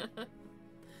 Hakim?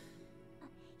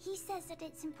 He says that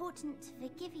it's important to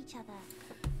forgive each other.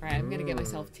 alright, I'm gonna get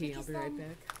myself tea. I'll Because be right then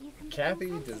back. you can Kathy become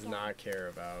friends does again. not care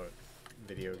about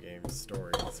video game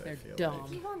stories, They're I feel dumb.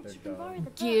 If you like. want, They're you can borrow dumb. the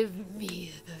book. Give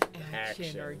me the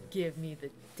action, or Action. give me the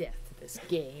death of this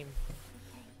game.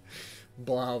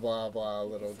 Blah, blah, blah,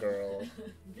 little girl.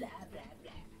 Blah, blah,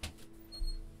 blah.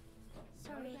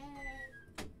 Sorry.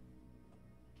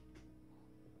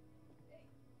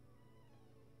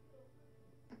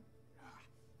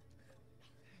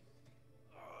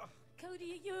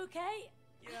 Cody, are you okay?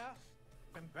 Yeah,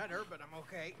 I'm better, but I'm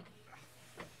okay.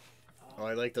 Oh,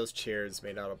 I like those chairs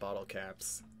made out of bottle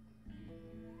caps.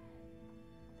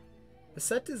 The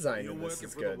set design You're in this working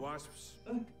is for good. the Wasps.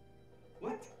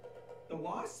 What? The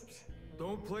wasps?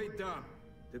 Don't play dumb.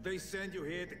 Did they send you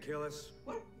here to kill us?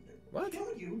 What? What?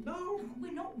 Kill you? No.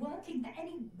 We're not working for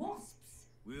any wasps.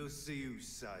 We'll see whose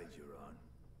side you're on.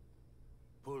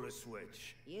 Pull a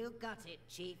switch. You got it,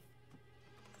 Chief.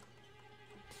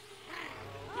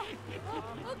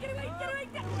 Oh, get away, get away,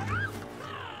 get away!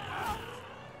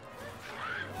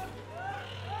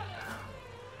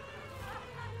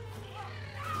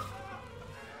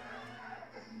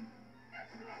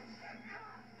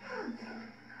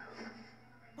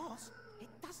 Boss, it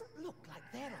doesn't look like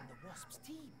they're on the Wasps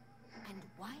team. And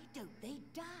why don't they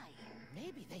die?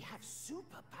 Maybe they have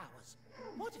superpowers.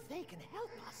 What if they can help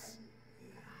us?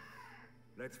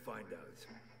 Let's find out.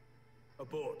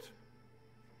 Abort.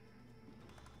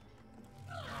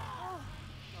 Oh,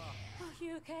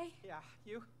 you okay? Yeah,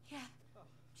 you? Yeah,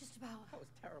 just about. That was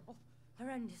terrible.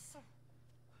 Horrendous.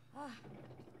 Ah.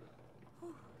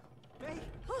 May,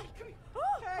 Oh, come here. oh,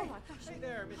 Hey, oh my gosh. hey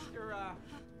there,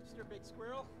 Mr. Big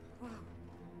Squirrel.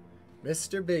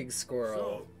 Mr. Big Squirrel.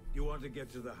 So, you want to get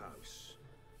to the house?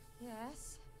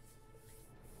 Yes.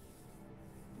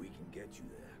 We can get you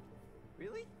there.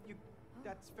 Really?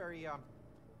 That's very,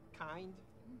 kind.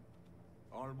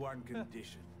 On one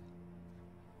condition.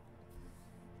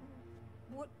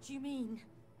 What do you mean?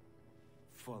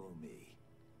 Follow me.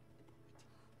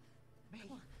 May,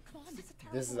 Come on.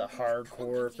 This is a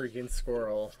hardcore freaking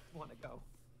squirrel. wanna go.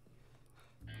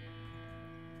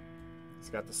 He's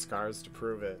got the scars to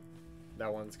prove it.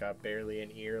 That one's got barely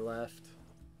an ear left.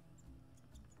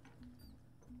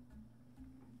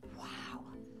 Wow,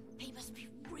 they must be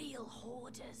real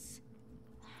hoarders.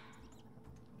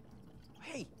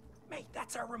 Hey, mate,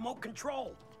 that's our remote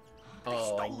control.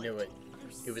 Oh, I knew it.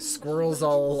 It was squirrels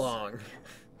all along.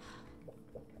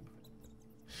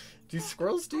 Do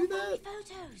squirrels do that?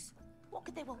 Photos. What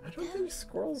could they want? I don't think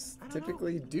squirrels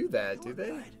typically do that, do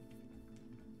they?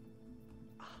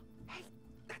 Hey,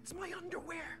 that's my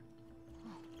underwear.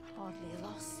 Hardly a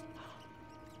loss.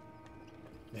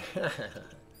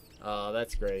 Oh,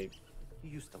 that's great.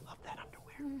 You used to love that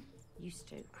underwear. Used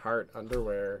to. Heart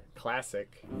underwear.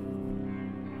 Classic.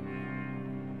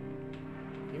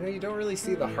 You know, you don't really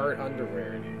see the heart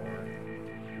underwear anymore.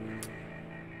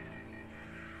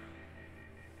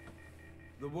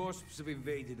 The Wasps have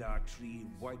invaded our tree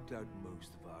and wiped out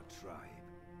most of our tribe.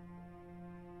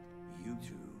 You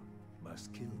two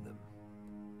must kill them.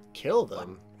 Kill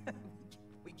them?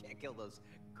 We can't kill those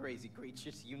crazy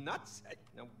creatures. You nuts?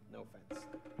 No offense.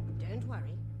 Don't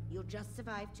worry, you'll just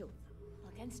survive 2 of them.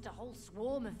 Against a whole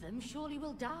swarm of them, surely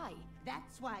we'll die.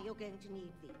 That's why you're going to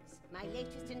need these. My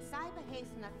latest in cyber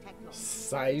hazelnut technology.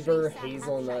 Cyber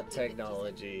hazelnut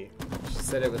technology. She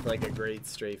said it with like a great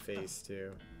straight face,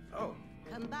 too. Oh.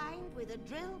 Combined with a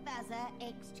Drill Bazzer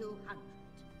X200.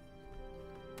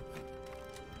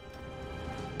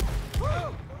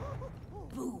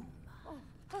 Boom.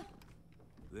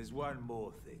 There's one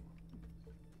more thing.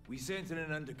 We sent in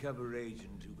an undercover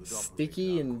agent who could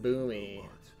Sticky and boomy.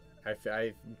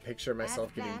 I picture myself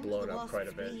As getting planned, blown the up quite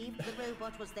a Wasps bit. believed the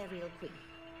robot was their real queen.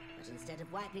 But instead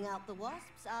of wiping out the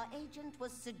wasps, our agent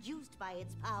was seduced by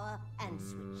its power and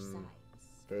switched sides.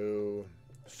 Boo.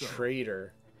 So,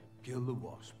 Traitor. kill the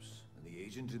wasps, and the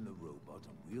agent and the robot,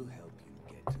 and we'll help you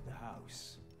get to the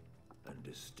house.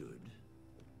 Understood?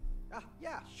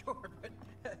 Yeah, sure, but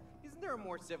isn't there a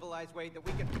more civilized way that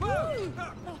we can... Whoa!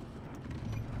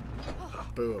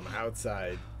 Boom.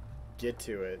 Outside. Get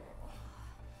to it.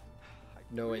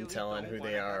 No one telling who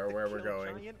they are or where we're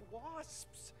going. Giant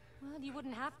wasps. Well, you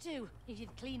wouldn't have to if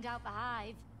you'd cleaned out the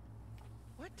hive.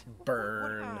 What?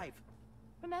 Burn. What hive?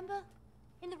 Remember?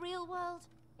 In the real world?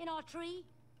 In our tree?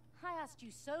 I asked you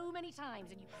so many times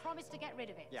and you promised to get rid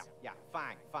of it. Yeah,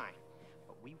 fine.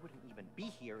 But we wouldn't even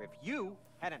be here if you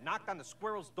hadn't knocked on the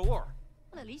squirrel's door.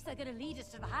 Well, at least they're gonna lead us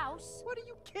to the house. What, are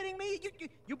you kidding me?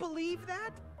 You believe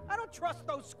that? I don't trust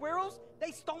those squirrels.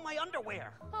 They stole my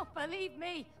underwear. Oh, believe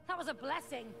me, that was a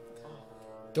blessing.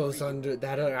 Those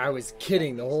I was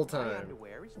kidding the whole My time.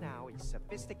 underwear is now a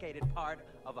sophisticated part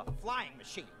of a flying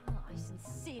machine. Oh, I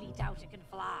sincerely doubt it can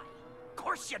fly. Of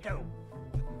course you do.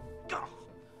 Ugh.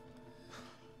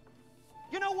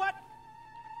 You know what?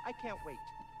 I can't wait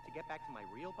to get back to my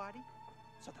real body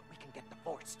so that we can get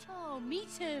divorced. Oh, me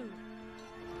too.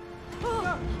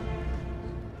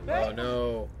 May? Oh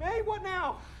no. May, what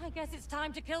now? I guess it's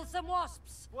time to kill some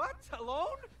wasps. What? Alone?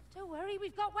 Don't worry,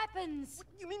 we've got weapons. What,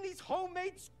 you mean these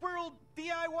homemade squirrel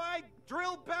DIY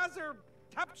drill bazzer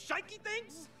tap shaky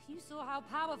things? You saw how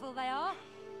powerful they are.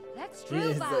 Let's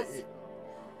drill Jeez, baz.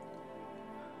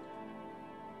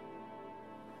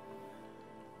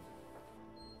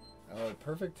 Oh,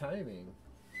 perfect timing.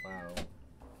 Wow.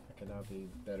 That could not be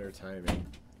better timing.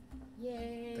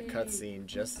 Yay. The cutscene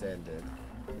just ended.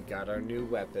 We got our new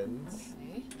weapons.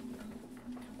 Okay.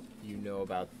 You know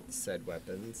about said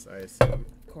weapons, I assume.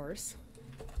 Of course.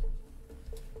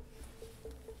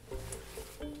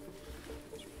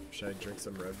 Should I drink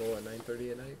some Red Bull at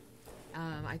 9:30 at night?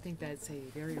 I think that's a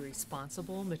very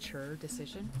responsible, mature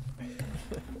decision.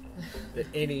 That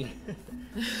any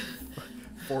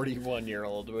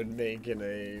 41-year-old would make in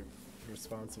a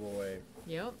responsible way.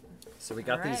 Yep. So we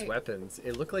got All these right. weapons.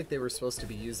 It looked like they were supposed to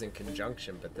be used in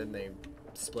conjunction, but then they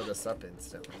split us up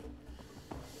instantly.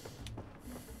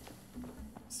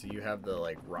 So you have the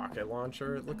like rocket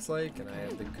launcher, it looks like, and I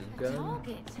have the goo gun.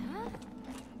 Target, huh?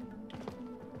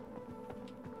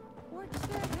 What's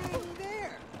that hanging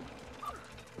there?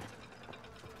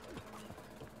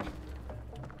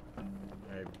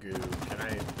 I have goo. Can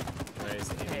I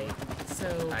just aim? Okay, so I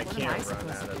what am I can't run supposed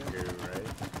out to of do? goo, right?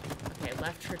 Okay,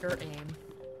 left trigger aim,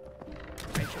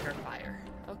 right trigger fire.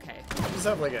 Okay. Just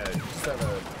have a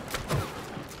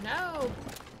No!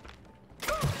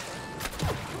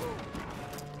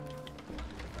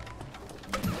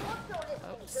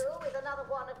 Oops. Is another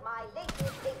one of my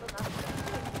latest paper numbers.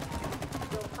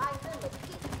 You'll find them at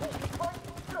each point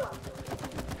throughout the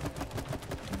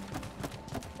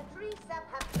tree sap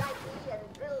have Nike and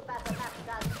drill batter have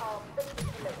done are pretty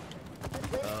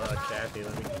below. Kathy,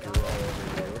 let me goo all over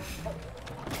you.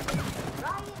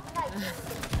 Try igniting.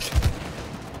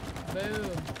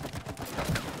 Boom.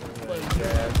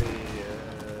 Kathy,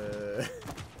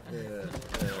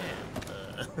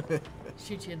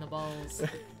 Shoot you in the balls.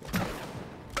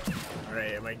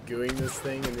 Alright, am I gooing this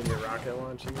thing and then you're rocket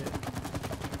launching it?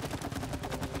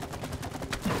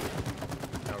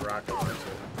 Now rocket launch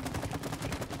it.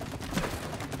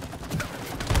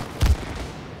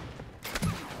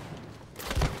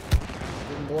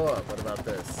 Didn't blow up. What about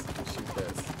this? Shoot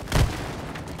this.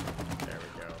 There we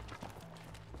go.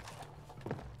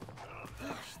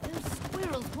 Those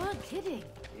squirrels weren't kidding.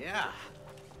 Yeah.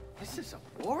 This is a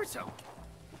war zone.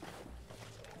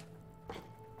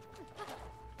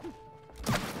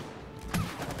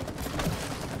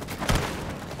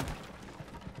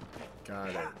 Got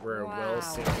it. We're a Wow.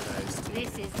 well-synchronized team.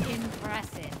 This is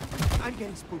impressive. I'm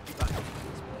getting spooked by this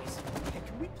place. Hey,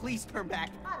 can we please turn back?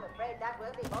 I'm afraid that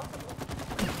will be possible.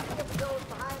 If those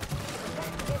behind you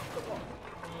protect against the wall.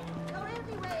 Your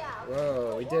only way out.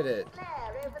 Whoa, we did it. There,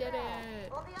 over Did there,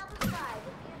 it. on the other side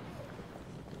of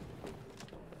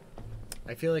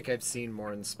the I feel like I've seen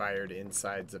more inspired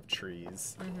insides of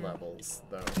trees levels,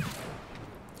 though. To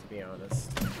be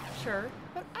honest, Sure,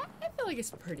 but I feel like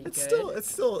it's pretty it's good.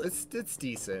 it's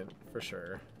decent for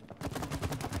sure.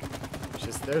 It's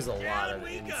just there's a lot of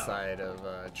inside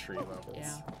of tree levels.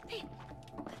 Yeah.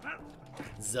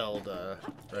 Zelda,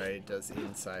 right, does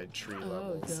inside tree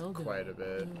levels Zelda. quite a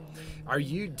bit.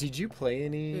 Did you play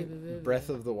any Breath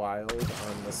of the Wild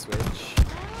on the Switch?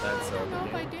 That I Zelda don't know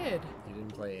if I game? did. You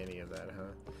didn't play any of that,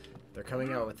 huh? They're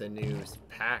coming out with a new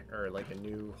pack, or like a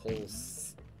new whole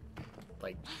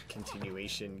like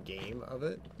continuation game of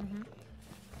it.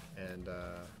 and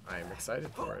I'm excited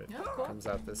for it. Yeah, cool. Comes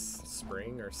out this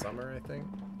spring or summer, I think.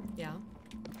 Yeah.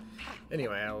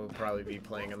 Anyway, I will probably be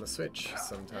playing on the Switch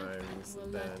sometimes. Well,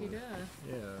 then. lucky da.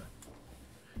 Yeah.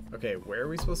 Okay, where are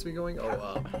we supposed to be going? Oh,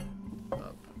 up.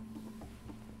 Up.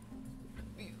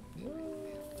 Do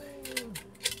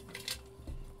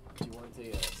you want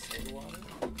the soda water?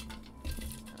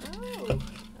 Oh,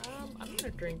 I'm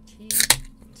gonna drink tea.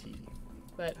 Tea.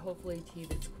 But hopefully tea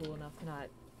that's cool enough to not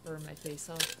burn my face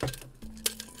off.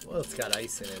 Well, it's got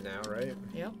ice in it now, right?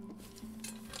 Yep.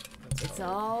 That's It's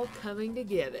hard. all coming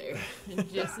together,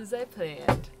 just as I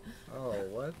planned. Oh,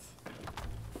 what?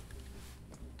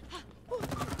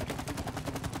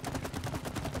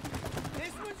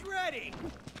 This one's ready.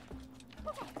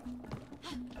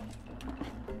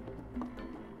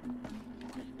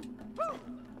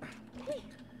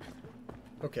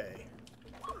 Okay.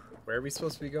 Where are we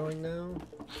supposed to be going now?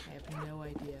 I have no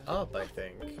idea. Up, I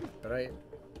think. But I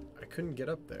couldn't get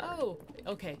up there. Oh,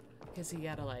 okay. Because you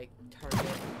gotta like target.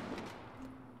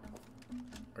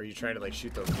 Are you trying to like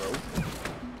shoot the rope?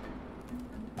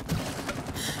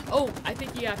 Oh, I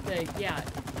think you have to, yeah.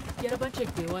 Get a bunch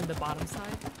of goo on the bottom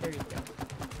side. There you go.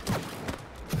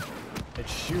 And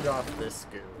shoot off this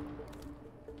goo.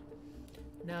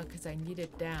 No, because I need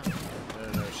it down.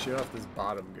 No, shoot off this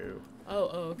bottom goo. Oh,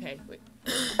 okay. Wait.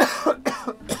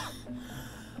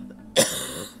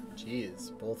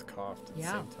 Jeez, both coughed at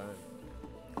Yeah. the same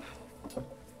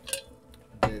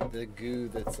time. The goo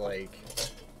that's like,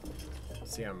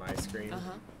 see on my screen?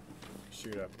 Uh-huh.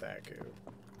 Shoot up that goo.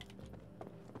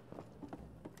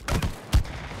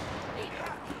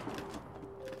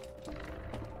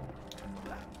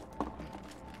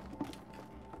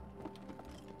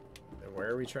 And where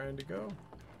are we trying to go?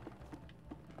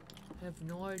 I have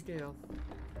no idea.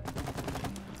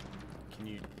 Can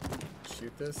you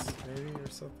shoot this maybe or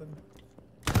something?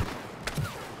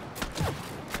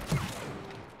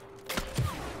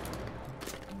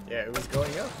 Yeah, it was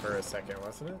going up for a second,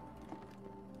 wasn't it?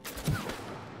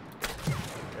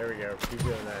 There we go. Keep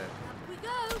doing that. We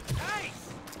go. Nice.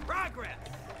 Progress.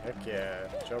 Heck yeah.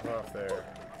 Jump off there.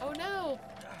 Oh no!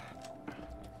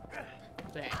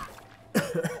 There.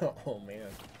 Oh man.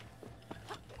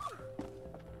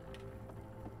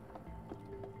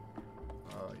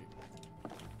 Oh,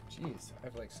 jeez. I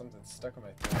have like something stuck on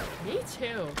my thumb. Me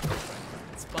too.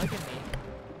 It's bugging me.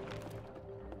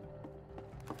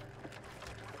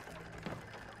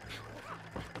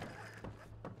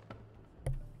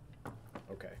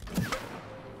 Okay.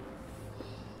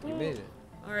 You made it.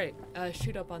 All right,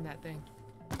 shoot up on that thing.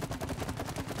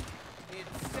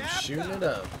 I'm shooting it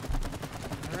up.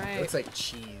 All right. Looks like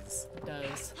cheese. It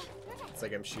does. It's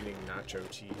like I'm shooting nacho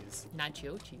cheese.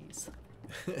 Nacho cheese.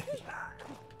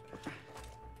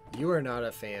 You are not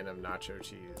a fan of nacho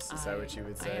cheese. Is that what you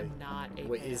would say? I am not a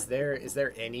Wait, fan. is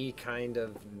there any kind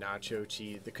of nacho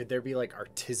cheese? Could there be like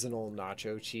artisanal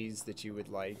nacho cheese that you would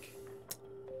like?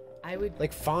 I would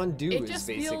Like fondue It is just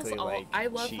basically feels all, like I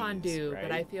love cheese, fondue,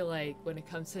 but I right? feel like when it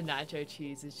comes to nacho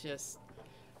cheese, it's just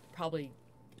probably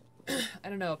I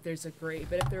don't know if there's a grade,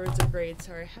 but if there is a grade,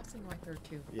 sorry, I have something like there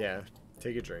too. Yeah,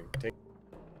 take a drink. It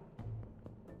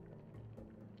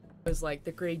was like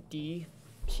the grade D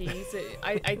cheese.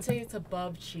 I'd say it's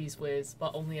above Cheese Whiz,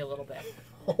 but only a little bit.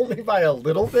 Only by a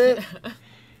little bit?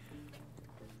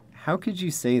 How could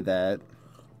you say that?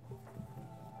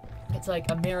 It's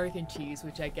like American cheese,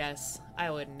 which I guess I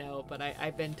wouldn't know, but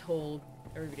I've been told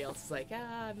everybody else is like,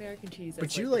 American cheese. But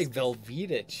that's you like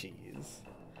Velveeta cheese.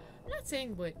 I'm not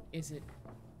saying what is it.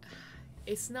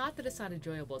 It's not that it's not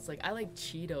enjoyable. It's like I like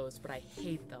Cheetos, but I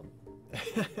hate them.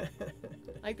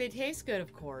 Like they taste good,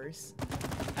 of course.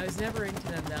 I was never into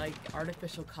them. That like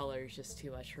artificial color is just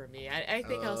too much for me. I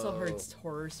think I also heard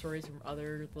horror stories from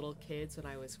other little kids when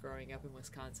I was growing up in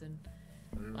Wisconsin,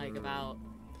 like about.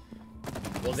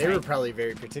 Well, they were probably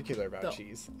very particular about The-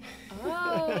 cheese.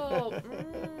 Oh,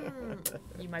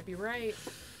 you might be right.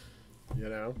 You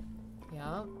know,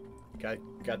 Yeah,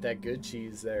 got that good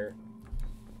cheese there.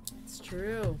 it's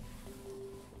true.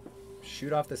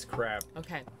 Shoot off this crap.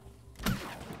 Okay.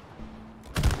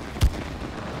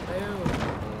 Boom.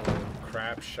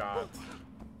 Crap shot.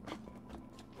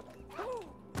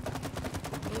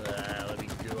 Let me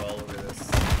go all over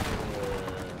this.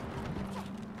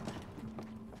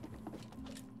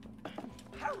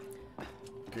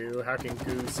 Goo, how can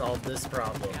goo solve this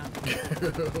problem?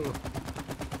 Goo.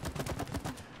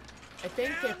 I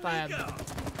think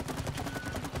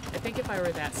if I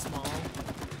were that small,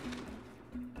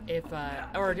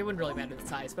 or it wouldn't really matter the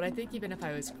size, but I think even if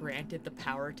I was granted the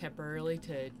power temporarily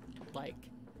to, like,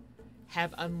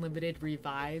 have unlimited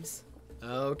revives,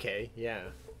 Okay, yeah.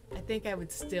 I think I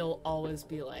would still always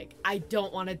be like, I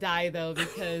don't want to die though,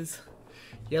 because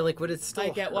Yeah, like, would it still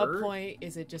like, at hurt? what point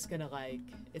is it just gonna, like,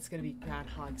 it's gonna be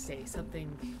Groundhog's Day? Something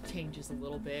changes a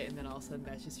little bit, and then all of a sudden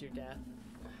that's just your death.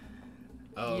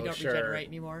 Oh, You don't sure. regenerate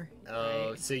anymore. Oh,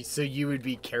 right? so you would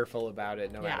be careful about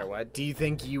it no Yeah. matter what. Do you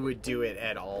think you would do it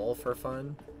at all for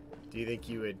fun? Do you think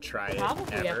you would try Probably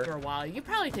it ever? after a while. You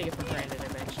probably take it for granted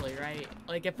eventually, right?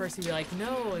 Like, at first you'd be like,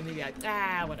 no, and then you'd be like,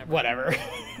 ah, whatever. Whatever.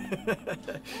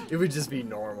 It would just be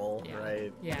normal, Yeah.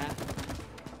 right? Yeah.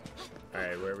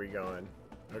 Alright, where are we going?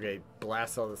 Okay,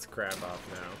 blast all this crap off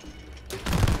now.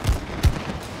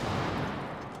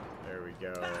 There we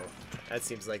go. That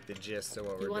seems like the gist of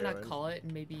what You we're want doing. to call it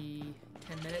in maybe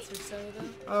 10 minutes or so, though?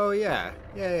 Oh, yeah.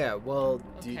 Yeah. Well,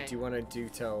 do Okay. you want to do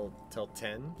till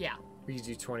 10? Yeah. We could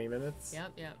do 20 minutes?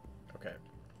 Yep. Okay.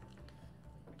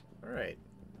 Alright.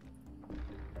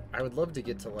 I would love to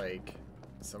get to, like,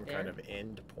 some kind There? of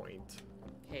end point.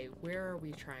 Okay, where are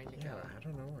we trying to Yeah, go? I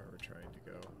don't know where we're trying to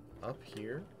go. Up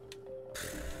here?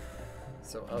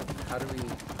 So up, how do we...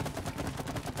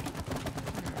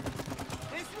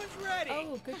 This one's ready.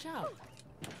 Oh, good job.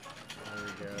 There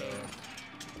we go.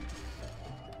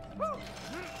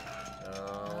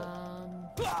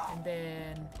 And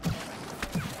then...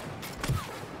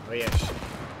 Oh yeah,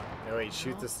 no wait,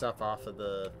 shoot the stuff off of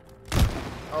the...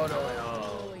 Oh no, wait,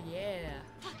 Oh, yeah.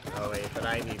 Oh wait, but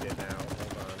I need it now,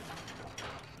 hold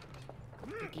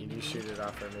on. Can you shoot it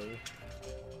off of me?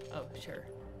 Oh, sure.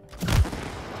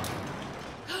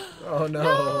 Oh no!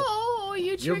 No,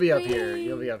 you You'll be up tricked here, me.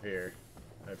 you'll be up here.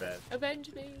 I bet.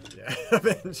 Avenge me. Yeah,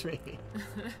 avenge me.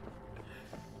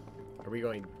 Are we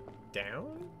going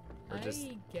down? Or just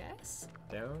I guess.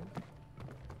 down?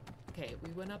 Okay,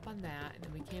 we went up on that, and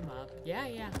then we came up. Yeah.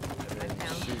 And I then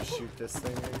found. shoot this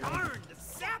thing again? Darn, the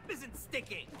sap isn't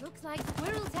sticking. Looks like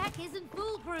Squirrel Tack isn't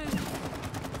foolproof.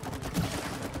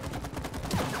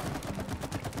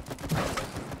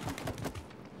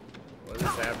 What is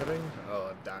happening? Oh,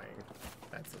 I'm dying.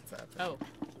 That's what's happening. Oh.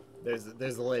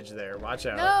 There's a ledge there. Watch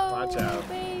out. No, Watch out.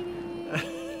 baby.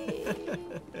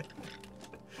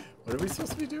 What are we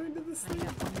supposed to be doing to this I thing?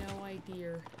 have no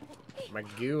idea. My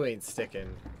goo ain't sticking.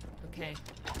 Okay.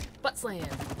 Butt slam.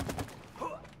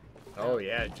 Oh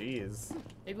yeah, jeez.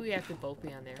 Maybe we have to both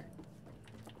be on there.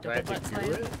 Do I have Double to butt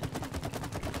goo slam. it?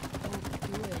 Oh,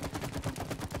 do it.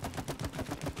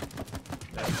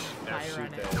 Now Fire shoot on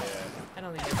it. that, yeah. I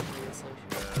don't think that's really the solution.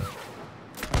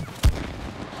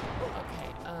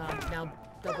 Okay, now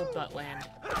double butt land.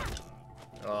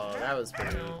 Oh, that was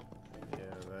pretty. No. Yeah,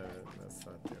 that's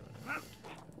not doing it.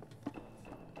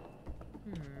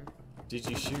 Hmm. Did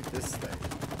you shoot this thing?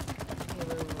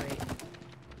 Okay, wait.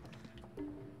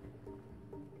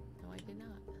 No, I did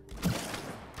not.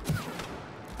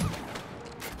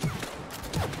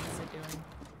 What's it doing?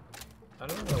 I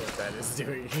don't know what that is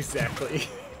doing exactly.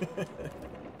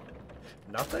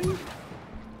 Nothing?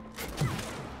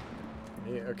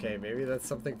 Yeah, okay, maybe that's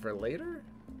something for later?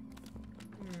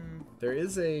 There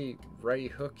is a right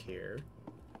hook here.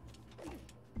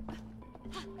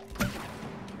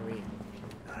 Can we...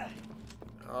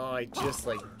 Oh, I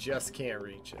just can't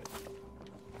reach it.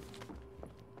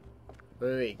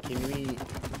 Wait, can we...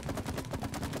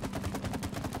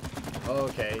 Oh,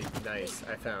 okay, nice,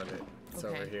 I found it. It's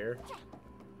over Okay. here.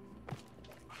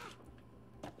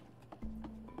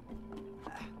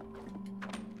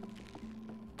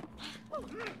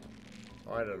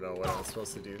 Oh, I don't know what I'm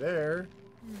supposed to do there.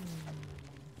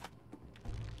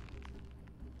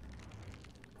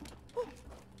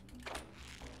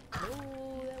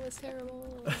 Oh, that was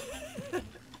terrible.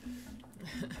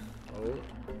 Oh,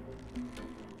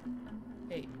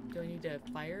 Hey, do I need to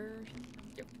fire?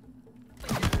 Yep.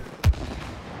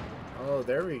 oh,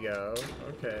 there we go.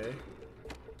 Okay.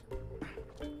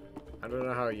 I don't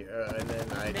know how you. And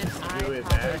then I And then just I do it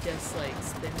probably back. just like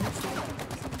spin this thing.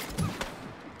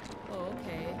 Oh,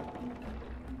 okay.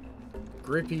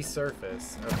 Grippy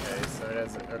surface. Okay, so it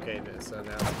has. Okay, so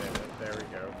now spin it. There we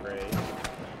go. Great.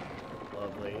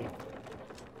 Lovely.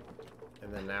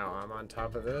 And then now I'm on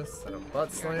top of this, and I'm butt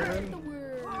The slamming.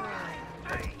 word.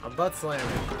 I'm butt slamming.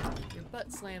 You're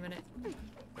butt slamming it.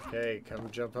 Okay, come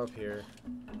jump up here.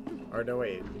 Or no,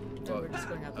 wait. No, we're just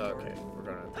going up the Okay, we're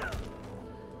going up.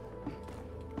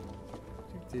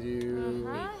 Do-do-do.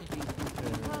 Well,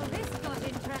 this got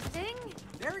interesting.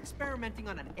 They're experimenting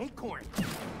on an acorn.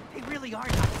 They really are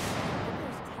nuts.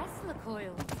 Those Tesla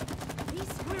coils. These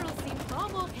squirrels seem far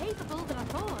more capable than I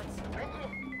thought.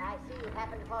 Richard, I see you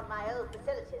happened upon my old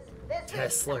facilities. There's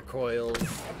Tesla coils.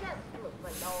 Just look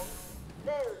along.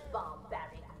 Those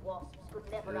barbaric wasps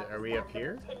could never Are we up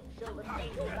here? understand the potential that they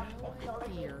hold up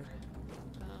technology. Here.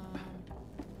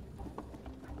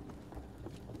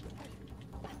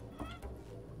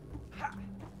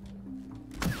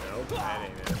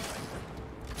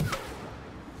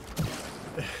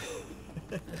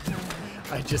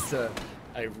 I just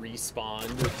I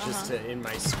respawned just to in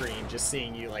my screen, just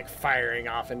seeing you like firing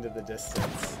off into the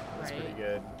distance. That's pretty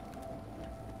good.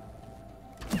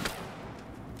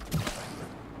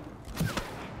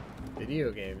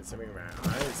 Video game is something my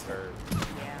eyes hurt.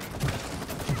 Yeah.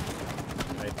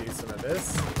 Can I do some of this?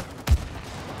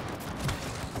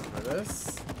 Some of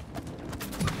this?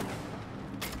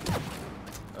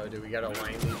 Oh, do we gotta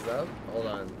line these up? Hold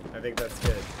on. I think that's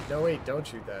good. No, wait, don't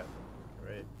shoot that.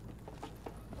 Wait.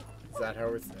 Is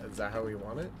that how we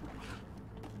want it?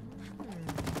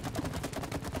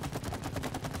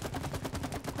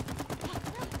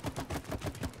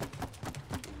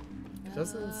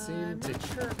 Doesn't seem I'm to. not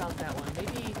sure about that one.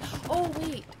 Maybe. Oh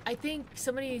wait, I think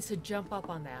somebody needs to jump up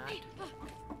on that.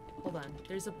 Hold on,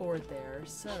 there's a board there,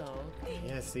 so.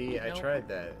 Yeah, see, I Nope. tried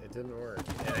that. It didn't work.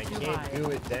 And I Too can't high. goo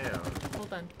it down.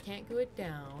 Hold on, can't go it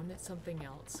down. It's something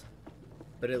else.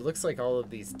 But it looks like all of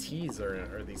these T's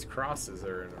are or these crosses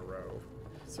are in a row.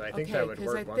 So I think Okay, that would 'cause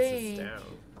work I once it's think- down.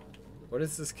 What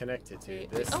is this connected to?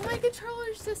 Wait, This oh, my thing.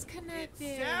 controller's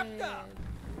disconnected.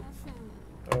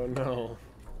 Oh no.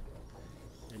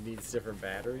 It needs different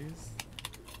batteries?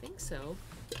 I think so.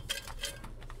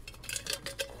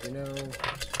 You know,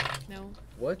 No.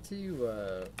 what do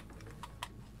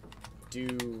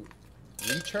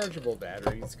rechargeable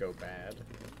batteries go bad?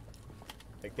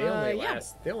 Like they Yeah.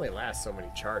 they only last so many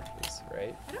charges,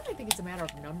 right? I don't really think it's a matter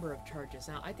of number of charges.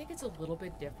 Now, I think it's a little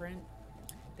bit different.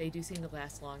 They do seem to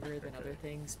last longer than other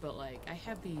things, but like I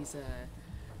have these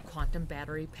quantum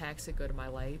battery packs that go to my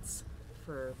lights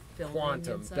for filming.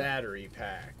 Quantum and stuff. battery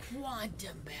pack.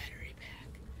 Quantum battery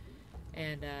pack.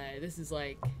 And this is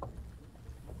like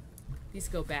these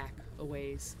go back a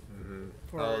ways.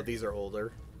 Mm-hmm. Oh, these are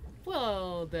older.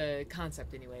 Well, the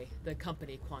concept anyway. The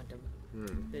company Quantum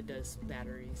that does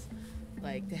batteries,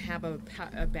 like to have a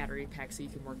battery pack so you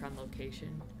can work on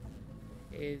location,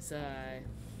 is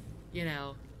you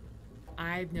know,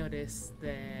 I've noticed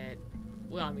that.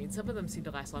 Well, I mean, some of them seem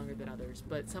to last longer than others,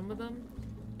 but some of them,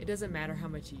 it doesn't matter how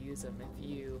much you use them. If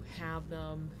you have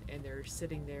them and they're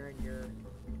sitting there in your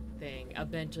thing,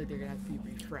 eventually they're gonna have to be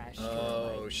refreshed.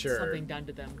 Oh, or, like, sure. Something done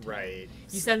to them. Right.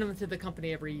 You send them to the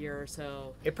company every year or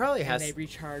so. It probably and has. they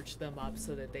recharge them up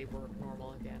so that they work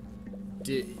normal again.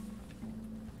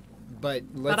 But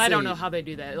But I don't know how they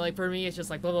do that. Like for me, it's just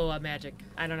like blah blah blah magic.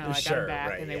 I don't know. I got Sure, them back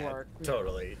right, and they yeah, work.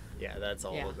 Totally. Yeah, that's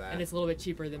all Yeah, of that. and it's a little bit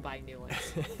cheaper than buying new ones.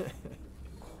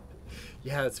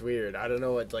 Yeah, that's weird. I don't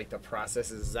know what like the process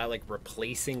is. Is that like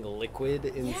replacing liquid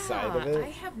inside of it? I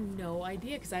have no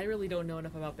idea because I really don't know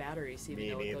enough about batteries to even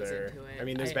know what goes neither. into it. I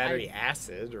mean, there's battery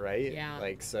acid, right? Yeah.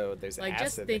 Like so, there's like acid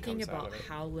just that thinking comes out about of it.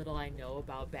 how little I know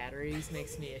about batteries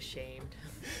makes me ashamed.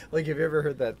 Like, have you ever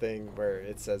heard that thing where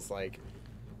it says like,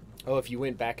 oh, if you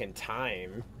went back in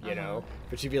time, you know,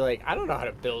 but you'd be like, I don't know how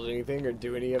to build anything or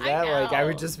do any of that. Like, I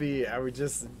would just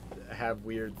have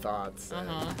weird thoughts and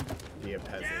be a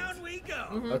peasant. Down we go.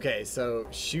 Okay, so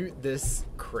shoot this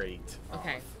crate.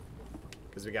 Okay.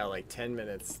 Because we got like 10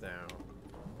 minutes now.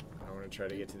 I want to try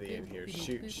to get to the end here.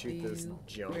 Shoot this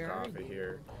junk Where are off of you?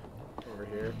 here. Over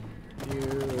here.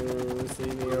 You see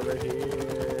me over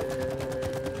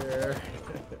here.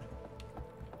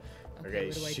 Okay,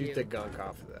 what do I shoot do? the gunk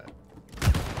off of that.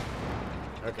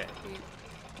 Okay.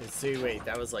 Let's see, wait,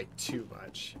 that was like too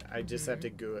much. I just have to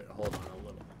goo it. Hold on a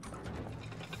little.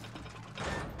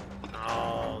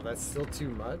 Oh, that's still too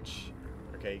much?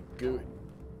 Okay, goo it.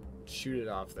 Shoot it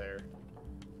off there.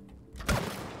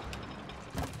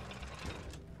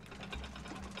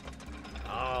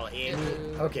 Oh, Amy.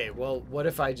 Okay, well, what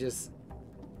if I just,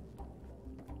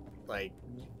 like,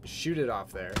 shoot it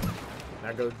off there.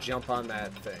 Now go jump on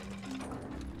that thing.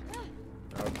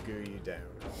 I'll goo you down.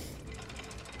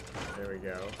 There we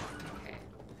go. Okay.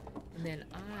 And then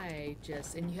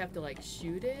and you have to like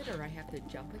shoot it or I have to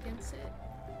jump against it?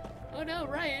 Oh no,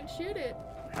 Ryan, shoot it!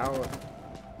 How?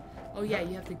 Oh yeah,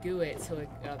 you have to goo it so it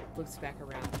flips back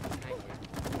around.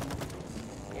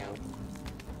 Yeah.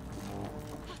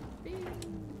 Bing.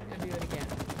 Gonna do it again.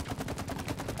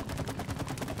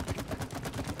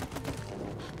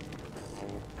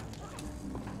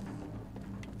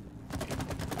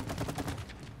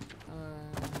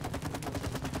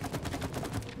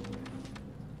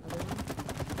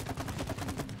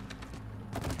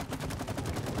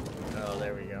 Oh,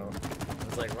 there we go. I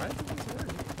was like, what?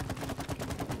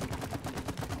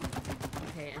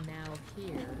 Okay, and now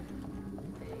here.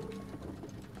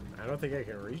 I don't think I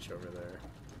can reach over there.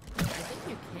 I think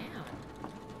you can.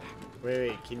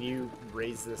 Wait, can you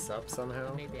raise this up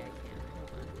somehow? Maybe I can.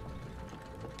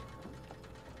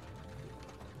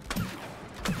 Hold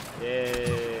on.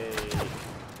 Yay!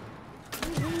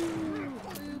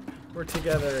 We're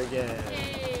together again.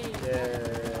 Yay!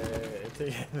 Yay!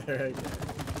 Together again.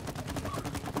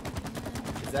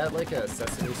 Is that like a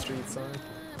Sesame Street song?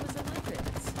 It was a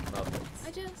Muppets. Muppets.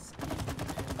 I just...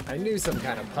 I knew some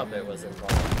kind of puppet was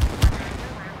involved.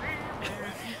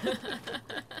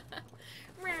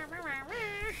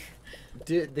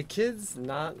 Did the kids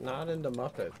not into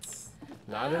Muppets?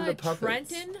 Not into puppets?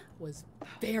 Trenton was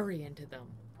very into them.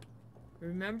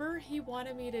 Remember, he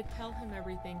wanted me to tell him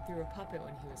everything through a puppet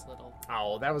when he was little.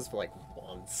 Oh, that was for like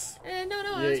once.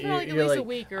 No, it was for like at least a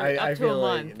week or up to a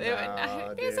month.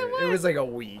 It was like a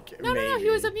week. No,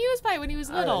 he was amused by it when he was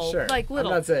little. Sure. Like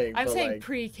little. I'm saying like,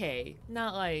 pre-K,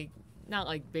 not like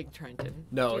big Trenton.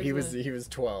 No, he was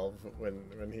 12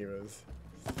 when he was.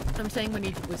 I'm saying when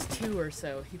he was 2 or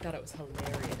so, he thought it was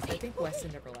hilarious. I think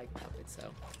Weston never liked puppets, so.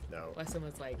 No. Weston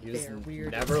was like, He they're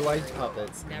weird. Never liked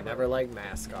puppets. Never liked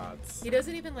mascots. He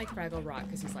doesn't even like Fraggle Rock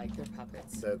because he's like, they're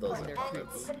puppets. Those are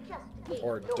puppets.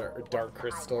 Or Dark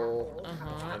Crystal.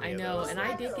 I know, and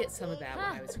I did get some of that when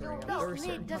I was growing up. There were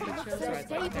certain puppet shows where I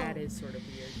was like, that is sort of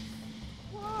weird.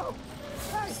 Whoa!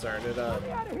 Start it up.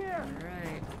 Get out of here!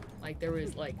 Alright. Like there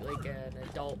was like an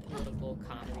adult political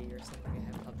comedy or something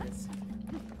that had puppets.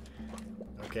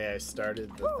 Okay, I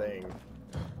started the thing.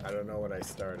 I don't know what I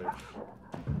started.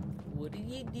 What do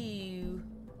you do?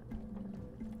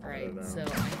 Alright, so I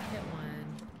hit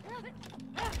one.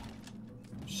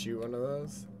 Shoot one of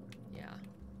those? Yeah.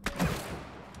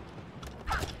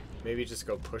 Maybe just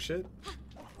go push it?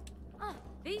 Oh,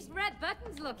 these red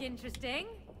buttons look interesting.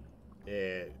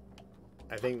 Yeah.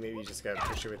 I think maybe you just gotta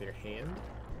push it with your hand.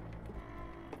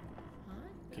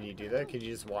 Can you do that? Can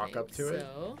you just walk up to it?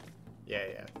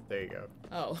 Yeah, there you go.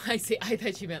 Oh, I see. I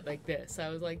thought you meant like this. I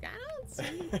was like, I don't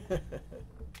see.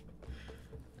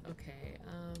 Okay,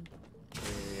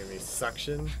 Give me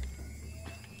suction.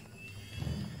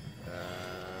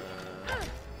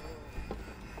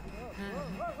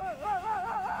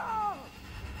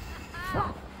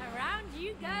 Around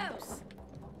you go.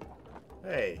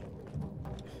 Hey.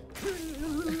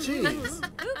 Jeez.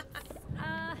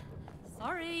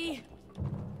 Sorry.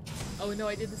 Oh no,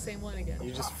 I did the same one again.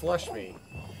 You just flushed me.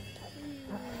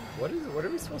 What are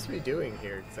we supposed to be doing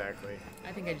here exactly?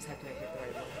 I think I just have to hit the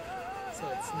right one. So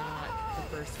it's not the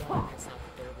first one, it's not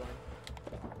the third one.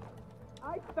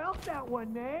 I felt that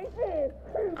one, Nay.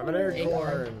 I'm an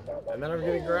acorn, and then I'm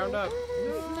getting ground up. No.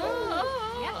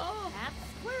 Yep, that's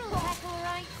squirrel tech, all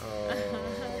right. Oh.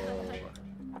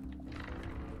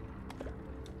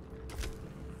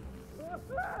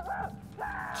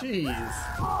 Jeez,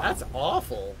 that's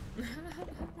awful.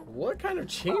 What kind of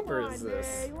chamber is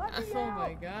this? Oh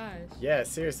my gosh. Yeah,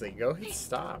 seriously, go hit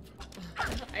stop.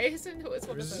 I assumed it was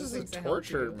one of those This is things a to help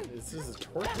torture. you. This is a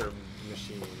torture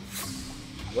machine.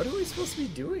 What are we supposed to be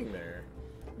doing there?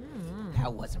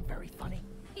 That wasn't very funny.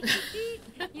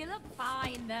 You look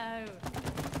fine, though.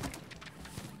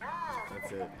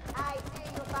 That's it. I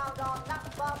see you found our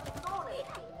not far from Thorny.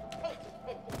 Hey,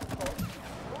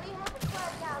 we haven't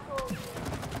worked out all the...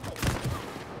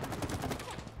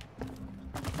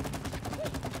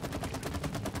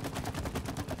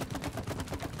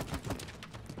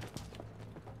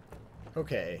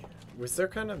 Okay, was there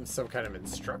some kind of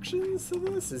instructions to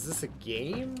this? Is this a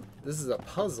game? This is a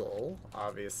puzzle,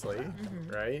 obviously,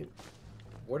 right?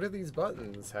 What do these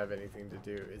buttons have anything to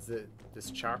do? Is it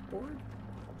this chalkboard?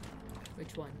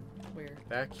 Which one? Where?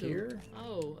 Back here?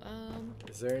 Oh,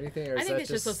 Is there anything, or I is think that it's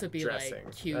just just supposed to be dressing?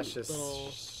 like cute That's just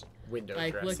little window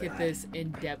like dressing. look at this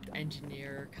in-depth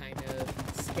engineer kind of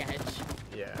sketch.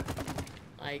 Yeah.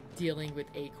 Like dealing with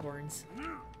acorns.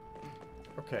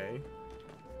 Okay.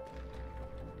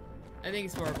 I think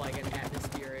it's more of like an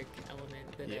atmospheric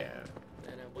element than Yeah.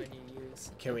 than a one you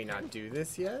use. Can we not do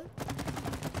this yet?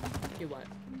 Do what?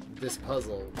 This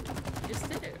puzzle. You just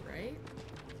did it, right?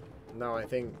 No, I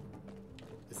think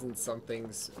isn't something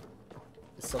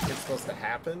supposed to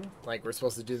happen? Like we're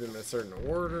supposed to do them in a certain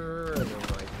order, and then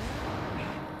like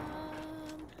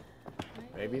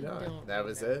maybe not. That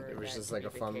was it. It was just like a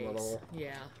fun little.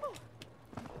 Yeah.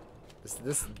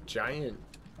 This giant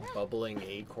bubbling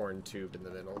acorn tube in the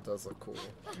middle does look cool.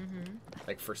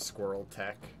 Like for squirrel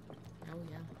tech. Oh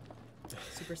yeah.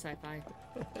 Super sci-fi.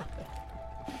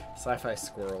 Sci-fi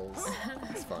squirrels.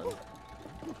 It's fun.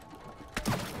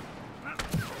 Yeah,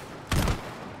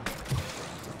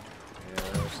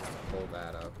 let's just pull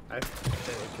that up.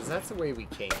 Because that's the way we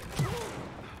came.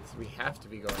 So we have to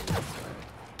be going this way.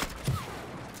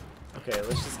 Okay,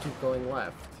 let's just keep going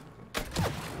left.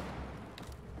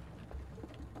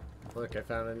 Look, I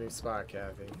found a new spot,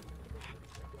 Kathy.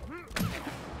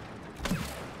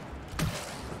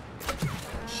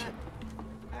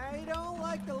 I don't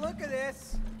like the look of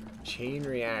this. Chain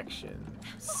reaction.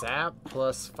 Sap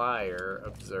plus fire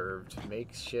observed.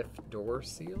 Makeshift door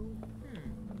seal?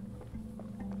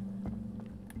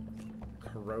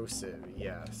 Corrosive,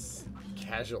 yes.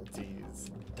 Casualties,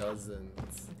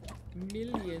 dozens.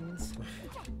 Millions.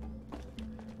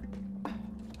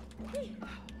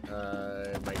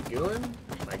 Am I gooing?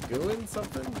 Am I gooing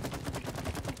something?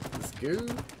 This goo?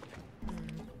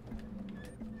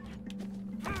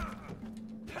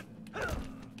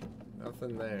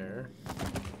 Nothing there.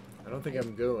 I don't think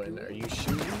I'm gooing. Are you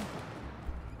shooting?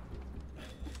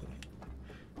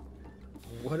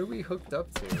 What are we hooked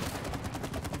up to?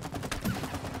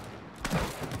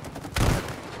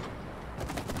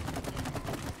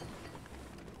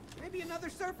 Maybe another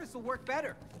surface will work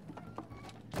better.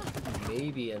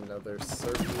 Maybe another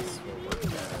surface will work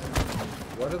better.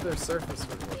 What other surface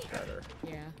would work better?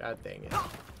 Yeah. God dang it.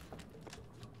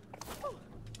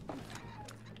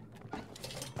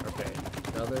 Okay,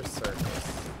 another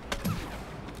surface.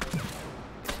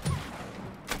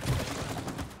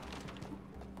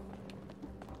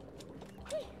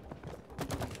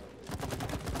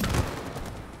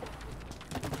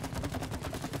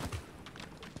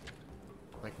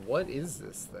 Like, what is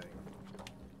this thing?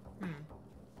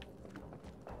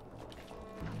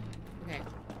 Okay.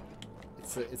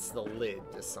 It's the lid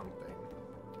to something.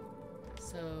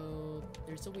 So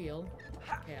there's a wheel.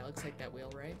 Okay, it looks like that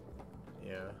wheel, right?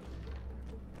 Yeah.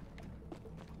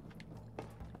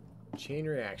 Chain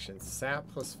reaction. Sap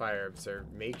plus fire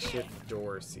observed. Makeshift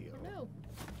door seal. No.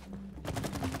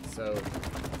 So,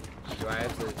 do I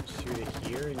have to shoot it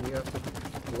here and you have to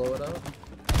blow it up?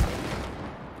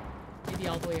 Maybe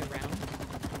all the way around.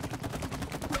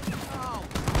 Oh,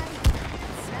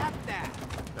 sap that.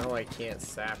 No, I can't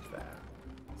sap that.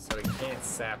 So I can't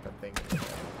sap a thing.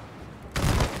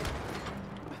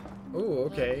 Ooh,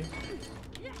 okay.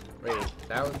 Wait,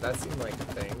 that seemed like a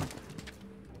thing.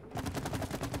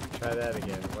 Try that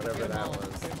again, whatever that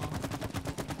was.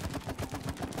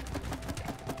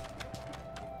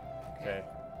 Okay.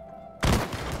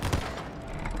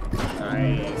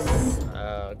 Nice.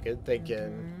 Good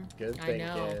thinking. Good thinking.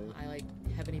 I know. I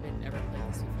haven't even ever played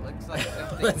this before. Looks like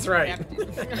something. That's right.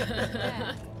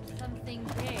 Yeah, something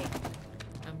big.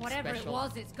 I'm Whatever special. it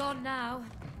was, it's gone now.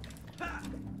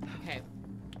 Okay.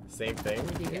 Same thing.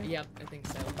 Yep, I think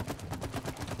so.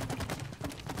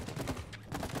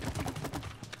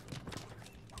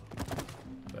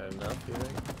 Is that enough, you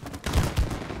think?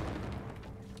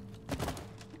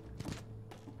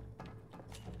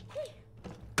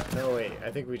 No, wait.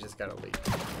 I think we just gotta leave.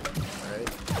 Alright?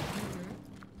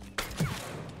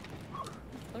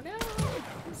 Oh no!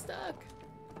 I'm stuck.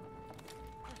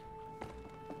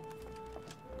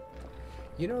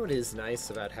 You know what is nice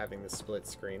about having the split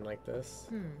screen like this?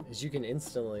 Is you can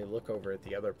instantly look over at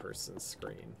the other person's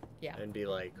screen. Yeah. And be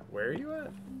like, where are you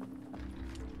at?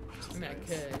 I mean, I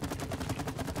could.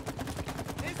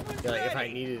 Yeah, like if I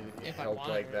needed If I help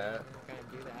wanted like it, that. I'm gonna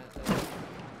do that.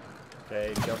 But...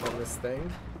 Okay, jump on this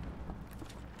thing.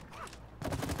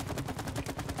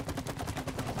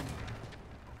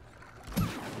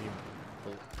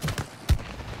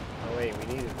 Oh wait, we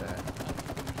needed that.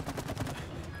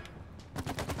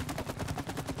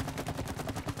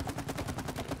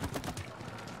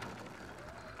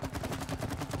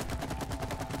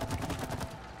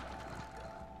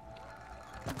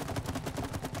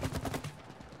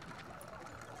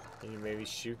 Can you maybe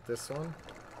shoot this one?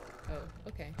 Oh,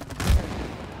 okay.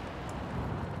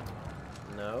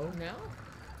 No? No?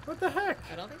 What the heck?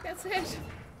 I don't think that's it.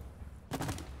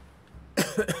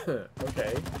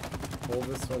 Okay. Pull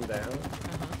this one down.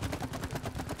 Uh-huh.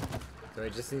 So I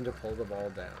just need to pull the ball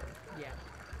down. Yeah.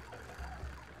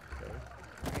 Okay.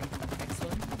 Alright, next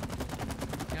one.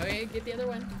 Oh, yeah, get the other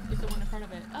one. Get the one in front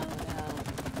of it. Oh, no.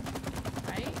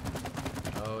 Right?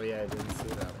 Oh yeah, I didn't see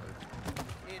that one.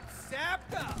 It's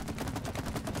sapped up.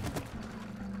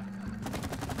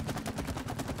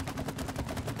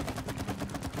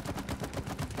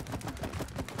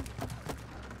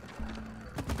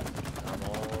 I'm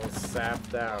all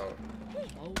sapped out.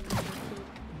 Oh.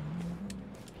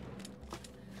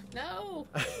 No!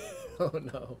 Oh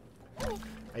no.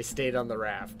 I stayed on the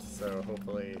raft, so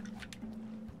hopefully...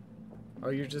 Oh,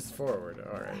 you're just forward.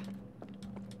 Alright.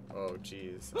 Oh,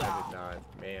 jeez. I did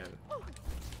not. Man.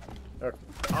 Okay.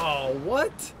 Oh,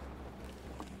 what?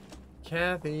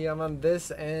 Kathy, I'm on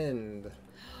this end.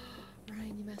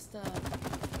 Ryan, you messed up.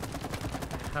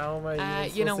 How am I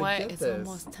You know supposed to what? get It's this?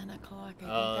 almost 10 o'clock. I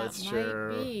Oh, think that's that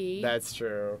true. might be That's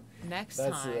true. next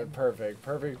That's time.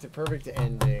 perfect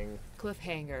ending.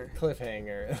 Cliffhanger.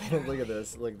 Cliffhanger. Look at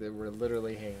this. Look, we're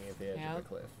literally hanging at the edge of Yep. the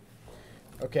cliff.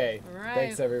 Okay. All right.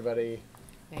 Thanks, everybody.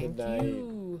 Thank Good night.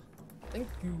 you. Thank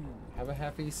you. Have a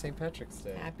happy St. Patrick's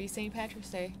Day. Happy St. Patrick's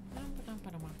Day.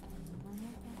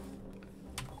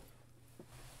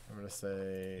 I'm gonna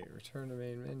say return to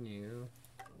main menu.